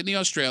 Jamaica, Sydney,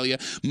 Australia,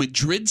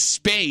 Madrid,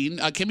 Spain.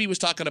 Kimmy was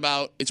talking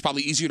about it's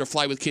probably easier to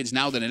fly with kids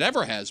now than it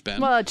ever has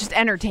been. Well, just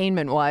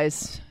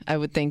entertainment-wise, I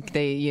would think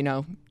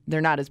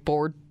they're not as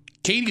bored.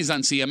 Katie's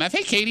on CMF.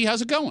 Hey, Katie,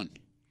 how's it going?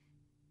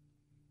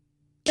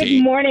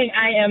 Good morning.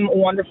 I am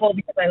wonderful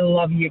because I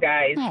love you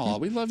guys. Oh,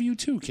 we love you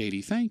too,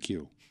 Katie. Thank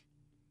you.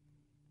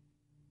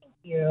 Thank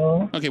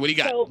you. Okay, what do you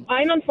got? So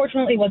I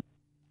unfortunately was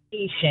on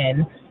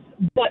vacation,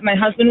 but my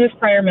husband was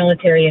prior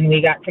military, and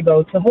we got to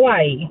go to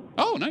Hawaii.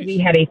 Oh, nice. We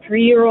had a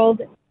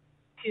 3-year-old,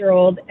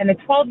 2-year-old, and a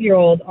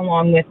 12-year-old,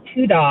 along with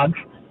 2 dogs,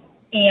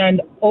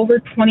 and over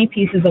 20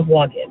 pieces of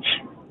luggage.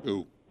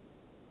 Ooh.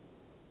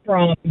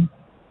 From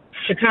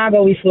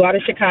Chicago, we flew out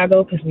of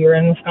Chicago because we were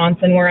in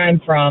Wisconsin, where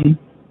I'm from.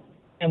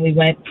 And we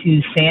went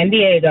to San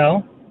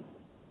Diego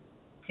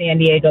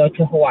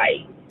to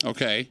Hawaii.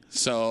 Okay,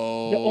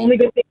 so... The only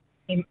good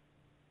thing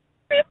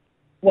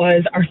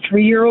was our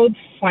 3-year-old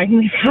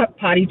finally got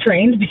potty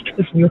trained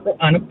because we were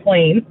on a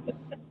plane.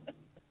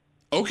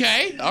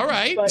 Okay, all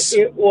right. But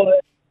it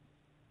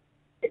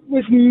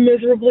was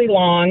miserably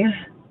long,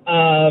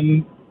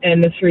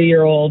 and the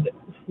 3-year-old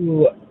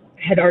who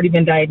had already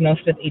been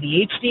diagnosed with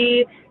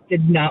ADHD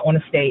did not want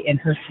to stay in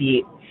her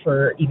seat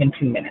for even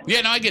 2 minutes.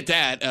 Yeah, no, I get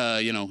that.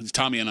 It's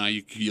Tommy and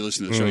I. You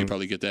listen to the show, you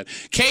probably get that.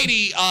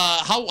 Katie,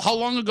 how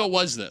long ago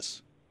was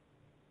this?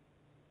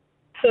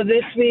 So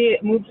we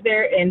moved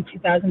there in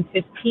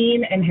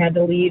 2015 and had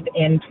to leave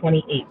in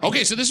 2018.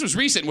 Okay, so this was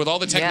recent with all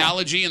the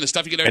technology and the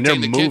stuff you can entertain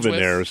the and kids they're with.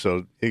 moving there,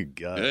 so hey,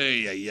 God.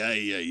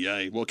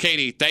 Hey. Well,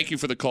 Katie, thank you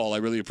for the call. I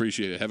really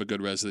appreciate it. Have a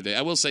good rest of the day.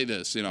 I will say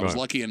this: I was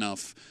lucky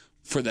enough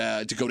for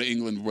that to go to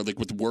England, with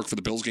the work for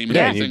the Bills game. And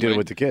everything, you did it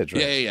with the kids,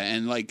 right? Yeah,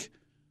 and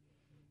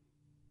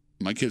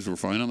my kids were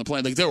fine on the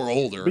plane. Like, they were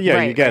older. But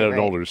you got an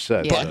older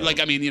set. But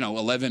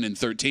 11 and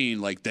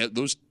 13, like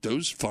those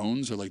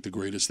phones are like the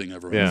greatest thing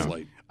ever on a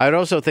flight. I'd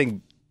also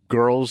think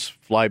girls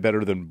fly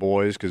better than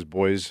boys because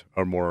boys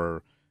are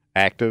more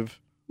active.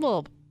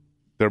 Well,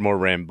 they're more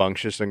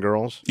rambunctious than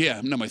girls. Yeah,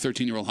 no, my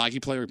 13-year-old hockey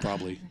player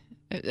probably.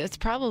 It's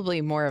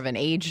probably more of an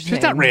age thing.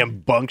 She's not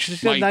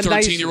rambunctious. My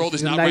 13-year-old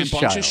is not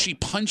rambunctious. Child. She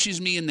punches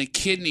me in the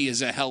kidney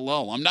as a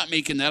hello. I'm not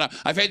making that up.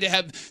 I've had to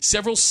have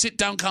several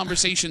sit-down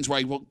conversations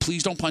where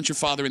please don't punch your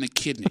father in the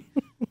kidney.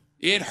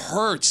 It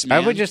hurts,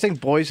 man. I would just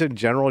think boys in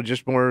general are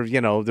just more,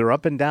 they're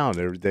up and down.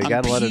 They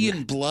got to let it. I'm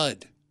peeing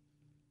blood.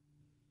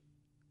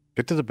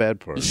 Get to the bad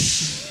part.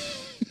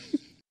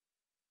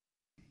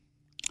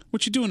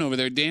 What you doing over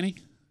there, Danny?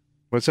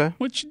 What's that?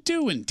 What you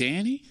doing,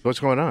 Danny? What's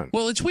going on?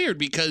 Well, it's weird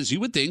because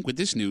you would think with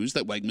this news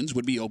that Wegmans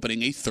would be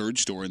opening a third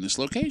store in this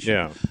location.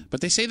 Yeah.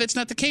 But they say that's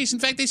not the case. In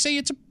fact, they say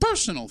it's a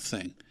personal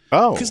thing.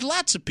 Oh. Because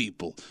lots of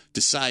people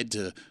decide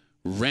to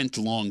rent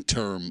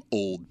long-term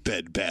old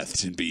Bed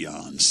Baths and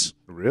Beyonds.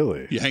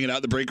 Really? You hanging out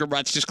in the break room,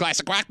 Rochester's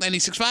Classic Rock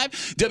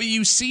 96.5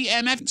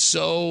 WCMF.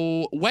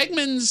 So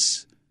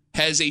Wegmans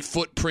has a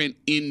footprint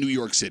in New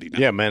York City now.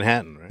 Yeah,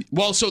 Manhattan, right?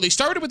 Well, so they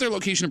started with their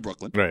location in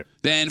Brooklyn. Right.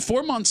 Then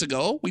 4 months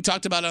ago, we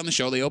talked about it on the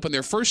show, they opened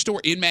their first store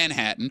in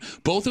Manhattan.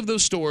 Both of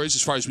those stores,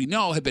 as far as we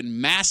know, have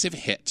been massive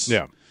hits.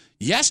 Yeah.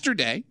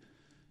 Yesterday,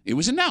 it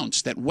was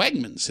announced that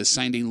Wegmans has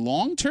signed a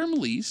long-term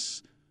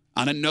lease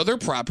on another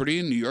property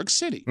in New York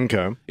City.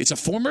 Okay. It's a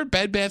former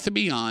Bed Bath &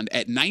 Beyond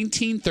at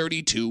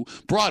 1932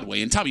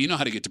 Broadway. And Tommy, you know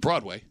how to get to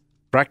Broadway.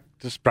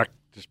 Practice.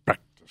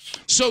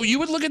 So you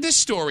would look at this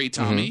story,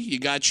 Tommy. You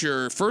got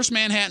your first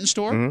Manhattan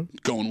store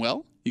going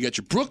well. You got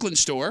your Brooklyn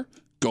store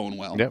going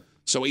well. Yep.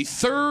 So a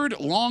third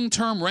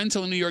long-term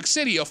rental in New York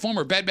City, a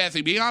former Bed Bath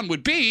 & Beyond,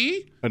 would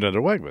be... Another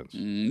Wegmans.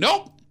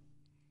 Nope.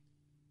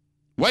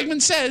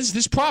 Wegmans says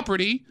this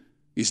property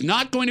is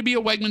not going to be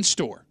a Wegmans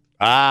store.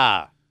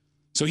 Ah.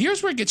 So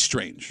here's where it gets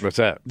strange. What's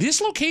that? This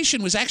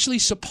location was actually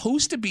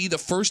supposed to be the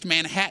first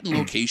Manhattan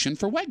location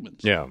for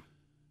Wegmans. Yeah.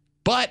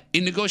 But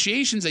in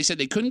negotiations, they said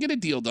they couldn't get a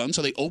deal done,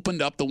 so they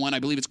opened up the one, I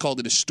believe it's called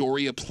the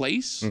Astoria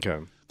Place. Okay.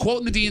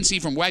 Quoting the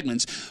DNC from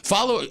Wegmans,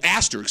 following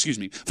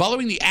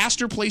the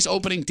Astor Place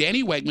opening,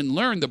 Danny Wegman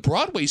learned the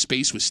Broadway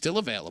space was still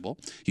available.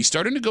 He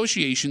started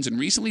negotiations and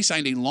recently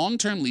signed a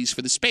long-term lease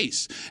for the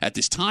space. At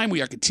this time,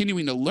 we are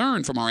continuing to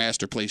learn from our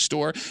Astor Place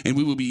store, and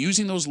we will be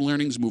using those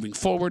learnings moving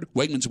forward.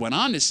 Wegmans went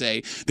on to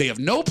say they have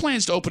no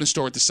plans to open a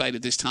store at the site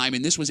at this time,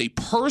 and this was a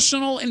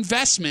personal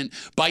investment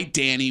by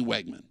Danny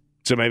Wegman.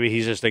 So maybe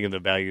he's just thinking the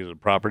value of the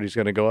property is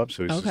going to go up,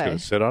 so he's just going to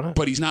sit on it?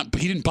 But he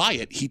didn't buy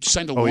it. He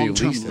signed a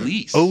long-term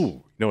lease.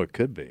 Oh, no, it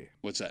could be.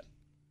 What's that?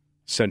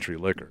 Century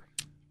Liquor.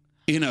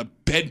 In a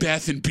Bed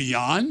Bath &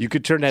 Beyond? You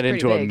could turn that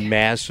into a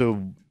massive,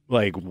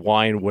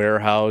 wine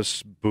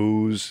warehouse,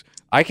 booze.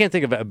 I can't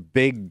think of a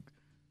big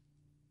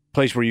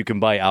place where you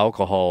can buy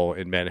alcohol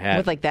in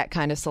Manhattan. With, that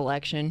kind of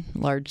selection,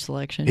 large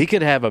selection. He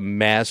could have a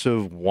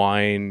massive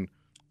wine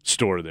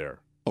store there.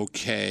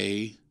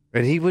 Okay.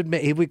 And he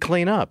would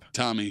clean up.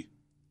 Tommy,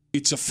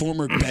 it's a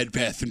former Bed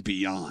Bath &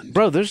 Beyond.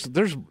 Bro,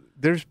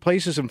 there's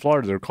places in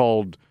Florida that are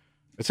called,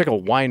 it's like a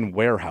wine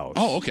warehouse.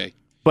 Oh, okay.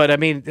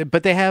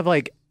 But they have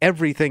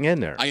everything in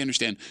there. I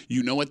understand.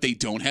 You know what they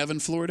don't have in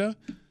Florida?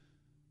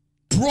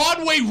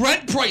 Broadway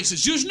rent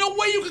prices. There's no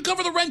way you can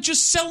cover the rent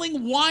just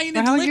selling wine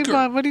and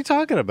liquor. What are you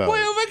talking about? What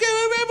are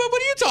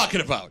you talking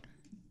about?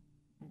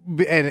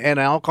 And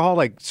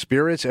alcohol,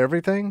 spirits,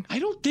 everything? I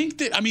don't think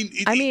that.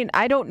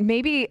 I don't.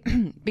 Maybe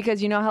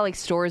because you know how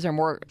stores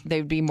are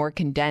they'd be more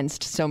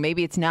condensed, so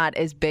maybe it's not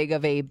as big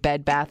of a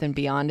Bed Bath &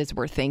 Beyond as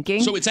we're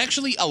thinking. So it's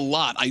actually a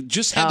lot. I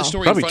just had the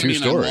story in front of me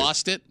and I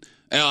lost it.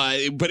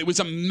 But it was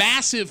a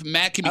massive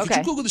Could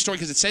you Google the story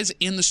because it says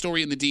in the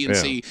story in the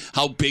DNC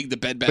how big the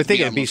Bed Bath & Beyond But think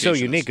it'd be so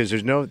location unique because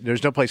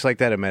there's no place like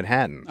that in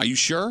Manhattan. Are you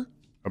sure?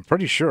 I'm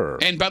pretty sure.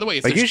 And by the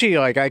way, usually,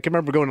 I can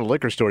remember going to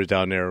liquor stores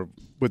down there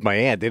with my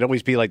aunt. They'd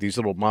always be these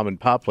little mom and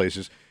pop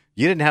places.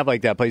 You didn't have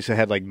that place that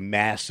had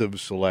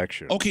massive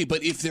selection. Okay,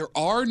 but if there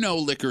are no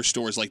liquor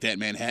stores like that in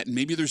Manhattan,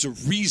 maybe there's a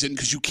reason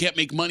because you can't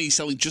make money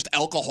selling just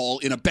alcohol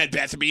in a Bed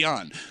Bath &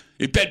 Beyond.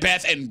 In Bed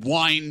Bath and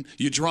wine,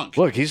 you're drunk.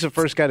 Look, he's the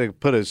first guy to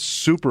put a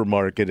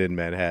supermarket in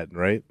Manhattan,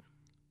 right?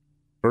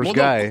 First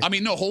guy.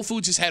 No, Whole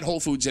Foods has had Whole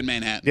Foods in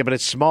Manhattan. Yeah, but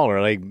it's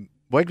smaller.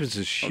 Wegmans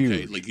is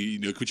huge.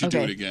 Okay, could you do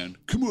it again?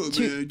 Come on,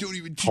 man. Don't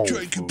even try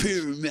and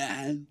compare,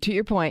 man. To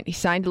your point, he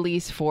signed a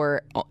lease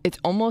for, it's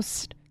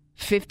almost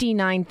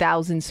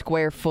 59,000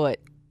 square foot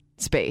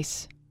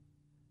space.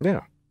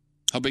 Yeah.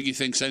 How big do you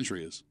think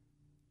Century is?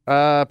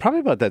 Probably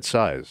about that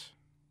size.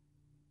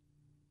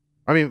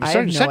 I mean,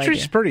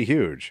 Century's pretty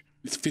huge.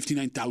 It's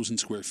 59,000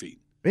 square feet.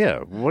 Yeah.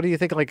 What do you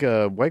think?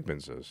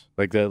 Wegmans is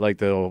like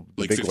the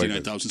big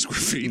 59,000 square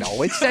feet.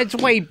 No, it's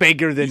way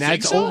bigger than that.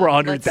 It's so? over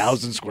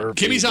 100,000 square feet.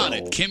 Kimmy's on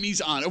it.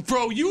 Kimmy's on it,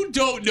 bro. You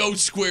don't know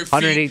square feet.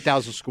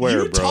 108,000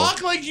 square. You bro.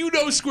 talk like you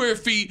know square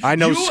feet. I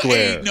know you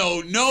square.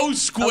 Ain't no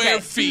square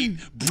feet,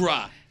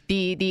 bruh.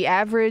 The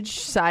average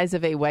size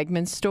of a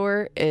Wegmans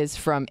store is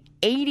from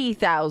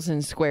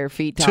 80,000 square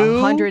feet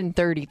to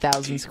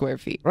 130,000 square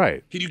feet.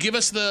 Right. Can you give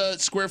us the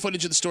square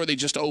footage of the store they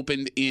just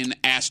opened in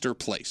Astor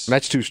Place?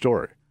 That's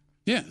 2-story.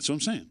 Yeah, that's what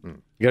I'm saying.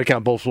 You got to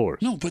count both floors.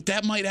 No, but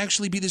that might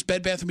actually be this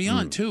Bed Bath &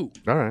 Beyond, too.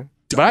 All right.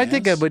 But I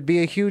think it would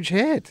be a huge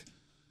hit.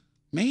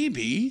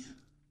 Maybe.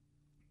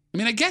 I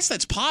mean, I guess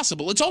that's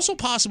possible. It's also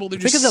possible they're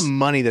Think just... of the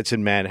money that's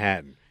in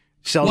Manhattan.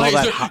 Selling all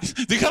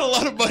that they got a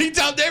lot of money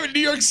down there in New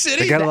York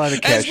City. They got a lot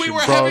of cash. As we were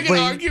having an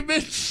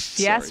argument.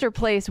 The Astor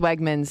Place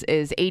Wegmans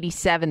is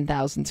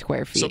 87,000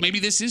 square feet. So maybe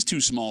this is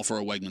too small for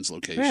a Wegmans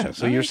location. Yeah,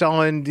 so you're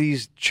selling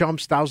these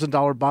chumps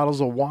 $1,000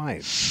 bottles of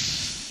wine.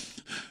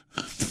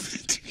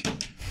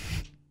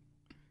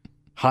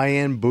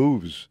 High-end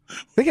booze. I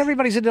think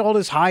everybody's into all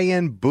this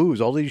high-end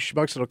booze. All these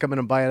schmucks that'll come in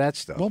and buy that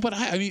stuff. Well, but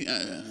I mean,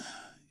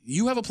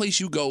 you have a place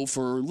you go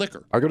for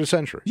liquor. I go to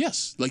Century.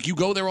 Yes, like you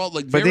go there all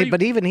like.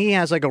 But even he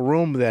has like a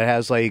room that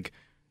has like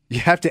you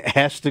have to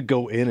ask to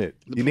go in it.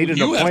 You need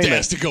an appointment. You have to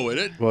ask to go in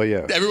it. Well,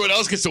 yeah. Everyone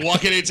else gets to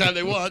walk in anytime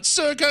they want.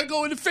 Sir, can I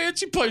go in the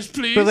fancy place,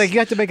 please? But like you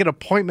have to make an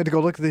appointment to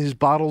go look at these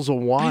bottles of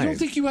wine. I don't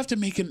think you have to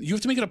make an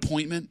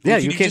appointment. Yeah,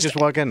 you can't just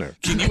walk in there.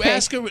 Can you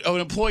ask an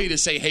employee to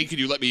say, "Hey, can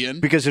you let me in?"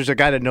 Because there's a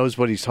guy that knows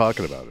what he's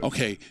talking about.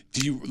 Okay.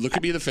 Do you look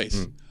at me in the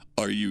face?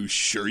 Are you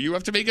sure you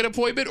have to make an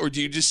appointment, or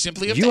do you just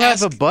simply have to You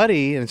ask? have a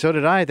buddy, and so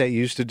did I, that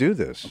used to do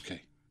this.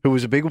 Okay. Who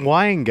was a big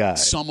wine guy.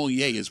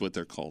 Sommelier is what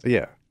they're called.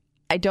 Yeah.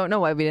 I don't know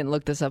why we didn't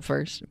look this up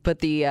first, but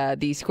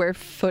the square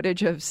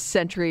footage of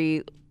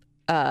Century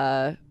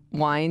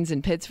wines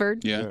in Pittsburgh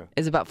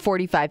is about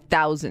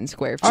 45,000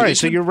 square feet. All right,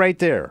 so you're right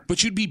there.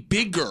 But you'd be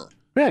bigger.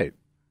 Right.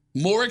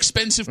 More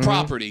expensive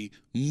property,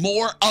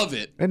 more of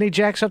it. And he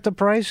jacks up the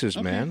prices,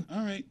 Okay. man.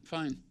 All right,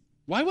 fine.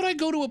 Why would I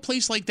go to a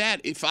place like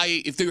that if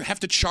they have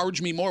to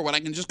charge me more when I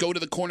can just go to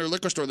the corner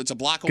liquor store that's a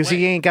block away? Because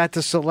he ain't got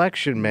the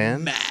selection,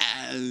 man.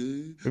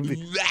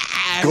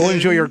 Go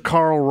enjoy your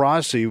Carl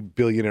Rossi, you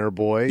billionaire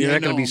boy. You're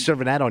not going to be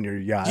serving that on your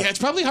yacht. Yeah, it's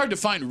probably hard to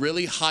find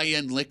really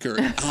high-end liquor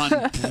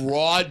on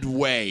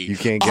Broadway. You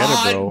can't get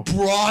it, bro. On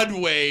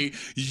Broadway,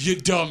 you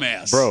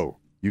dumbass. Bro,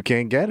 you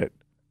can't get it.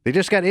 They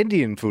just got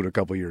Indian food a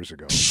couple years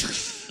ago.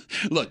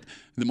 Look,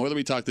 the more that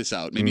we talk this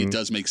out, maybe it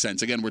does make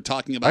sense. Again, we're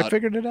talking about... I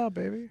figured it out,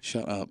 baby.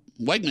 Shut up.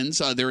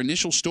 Wegmans, their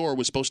initial store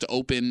was supposed to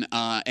open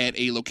at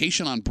a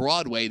location on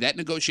Broadway. That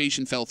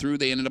negotiation fell through.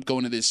 They ended up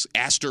going to this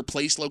Astor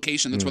Place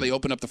location. That's where they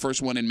opened up the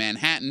first one in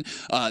Manhattan.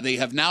 They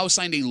have now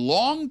signed a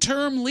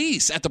long-term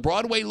lease at the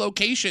Broadway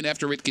location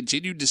after it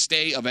continued to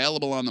stay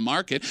available on the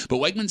market. But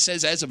Wegmans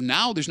says as of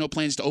now, there's no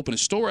plans to open a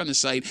store on the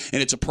site,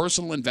 and it's a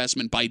personal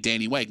investment by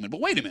Danny Wegman. But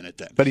wait a minute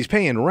then. But he's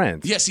paying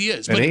rent. Yes, he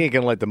is. And he ain't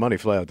going to let the money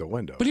fly out the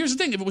window. But here's the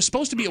thing. If it was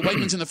supposed to be a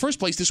Wegmans in the first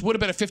place, this would have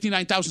been a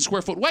 59,000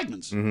 square foot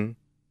Wegmans. Mm-hmm.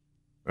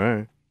 All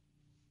right.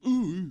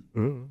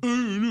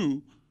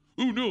 Oh,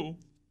 no.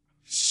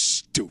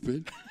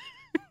 Stupid.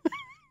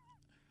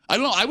 I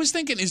don't know. I was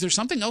thinking, is there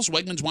something else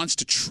Wegmans wants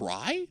to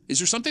try? Is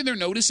there something they're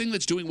noticing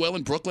that's doing well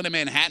in Brooklyn and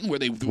Manhattan where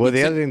they... Well,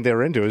 the other thing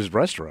they're into is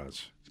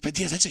restaurants. But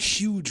yeah, that's a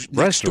huge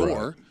Restaurant. next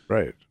door.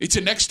 Right. It's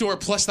a next door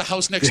plus the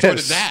house next door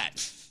to that.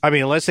 I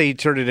mean, unless they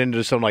turn it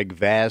into some like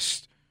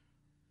vast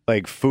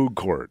like food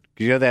court.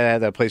 You know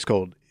that place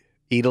called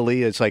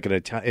Italy? It's like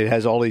it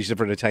has all these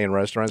different Italian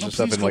restaurants and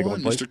stuff in like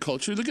one place. Mr.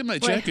 Culture, look at my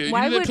jacket.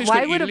 Why would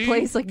a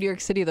place like New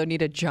York City though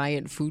need a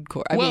giant food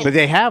court? I mean, but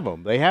they have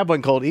them. They have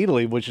one called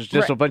Italy, which is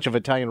just a bunch of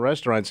Italian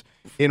restaurants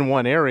in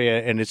one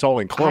area, and it's all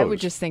enclosed. I would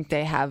just think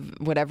they have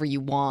whatever you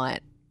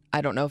want.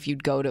 I don't know if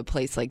you'd go to a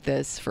place like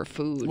this for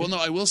food. Well, no,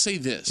 I will say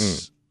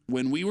this.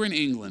 When we were in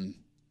England,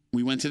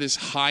 we went to this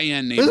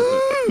high-end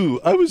neighborhood. Ooh,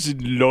 I was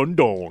in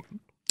London.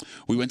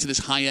 We went to this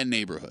high-end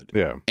neighborhood.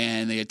 Yeah.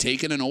 And they had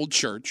taken an old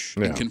church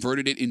and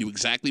converted it into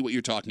exactly what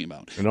you're talking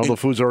about. And all the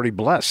food's already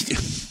blessed.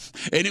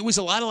 And it was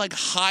a lot of like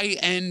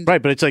high-end.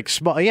 Right, but it's like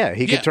small. Yeah,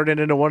 he could turn it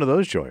into one of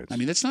those joints. I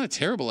mean, that's not a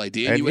terrible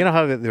idea. And you know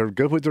how they're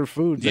good with their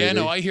food. Yeah, baby.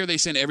 no, I hear they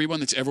send everyone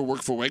that's ever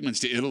worked for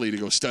Wegmans to Italy to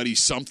go study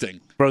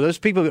something. Bro, those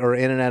people are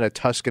in and out of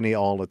Tuscany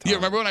all the time. Yeah,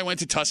 remember when I went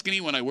to Tuscany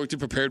when I worked in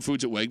prepared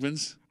foods at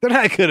Wegmans? They're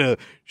not gonna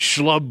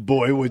schlub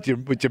boy with your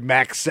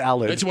mac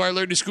salad. That's where I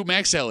learned to scoop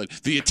mac salad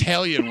the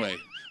Italian way,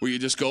 where you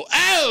just go,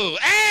 oh,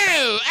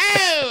 oh,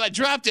 oh, I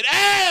dropped it,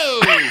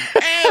 oh,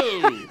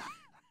 oh.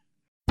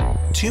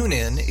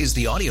 TuneIn is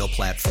the audio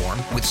platform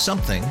with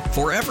something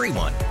for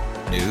everyone.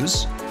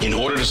 News. In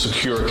order to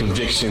secure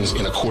convictions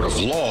in a court of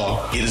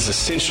law, it is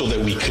essential that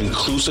we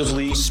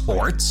conclusively.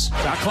 Sports.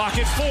 Shot clock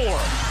at 4.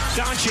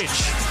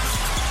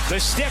 Doncic. The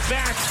step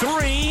back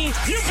 3.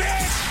 You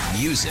bet.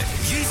 Music.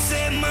 You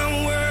set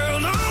my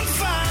world on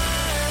fire.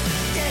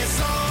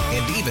 Yes,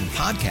 and even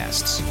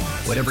podcasts.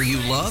 Whatever you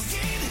love,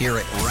 hear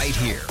it right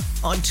here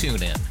on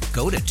TuneIn.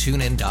 Go to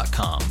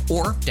TuneIn.com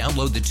or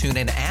download the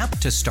TuneIn app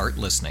to start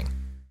listening.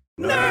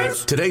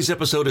 Nerds. Today's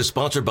episode is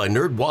sponsored by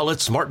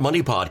NerdWallet's Smart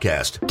Money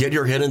Podcast. Get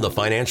your head in the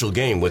financial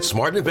game with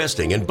smart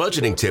investing and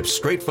budgeting tips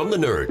straight from the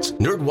nerds.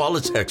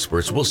 NerdWallet's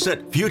experts will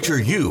set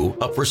future you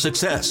up for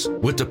success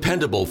with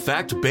dependable,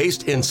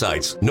 fact-based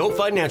insights. No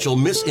financial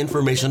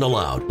misinformation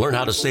allowed. Learn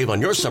how to save on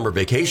your summer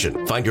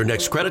vacation, find your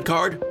next credit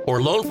card,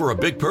 or loan for a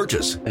big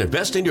purchase, and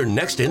invest in your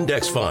next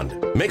index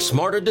fund. Make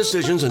smarter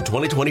decisions in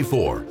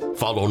 2024.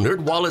 Follow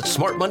NerdWallet's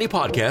Smart Money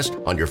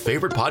Podcast on your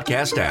favorite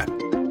podcast app.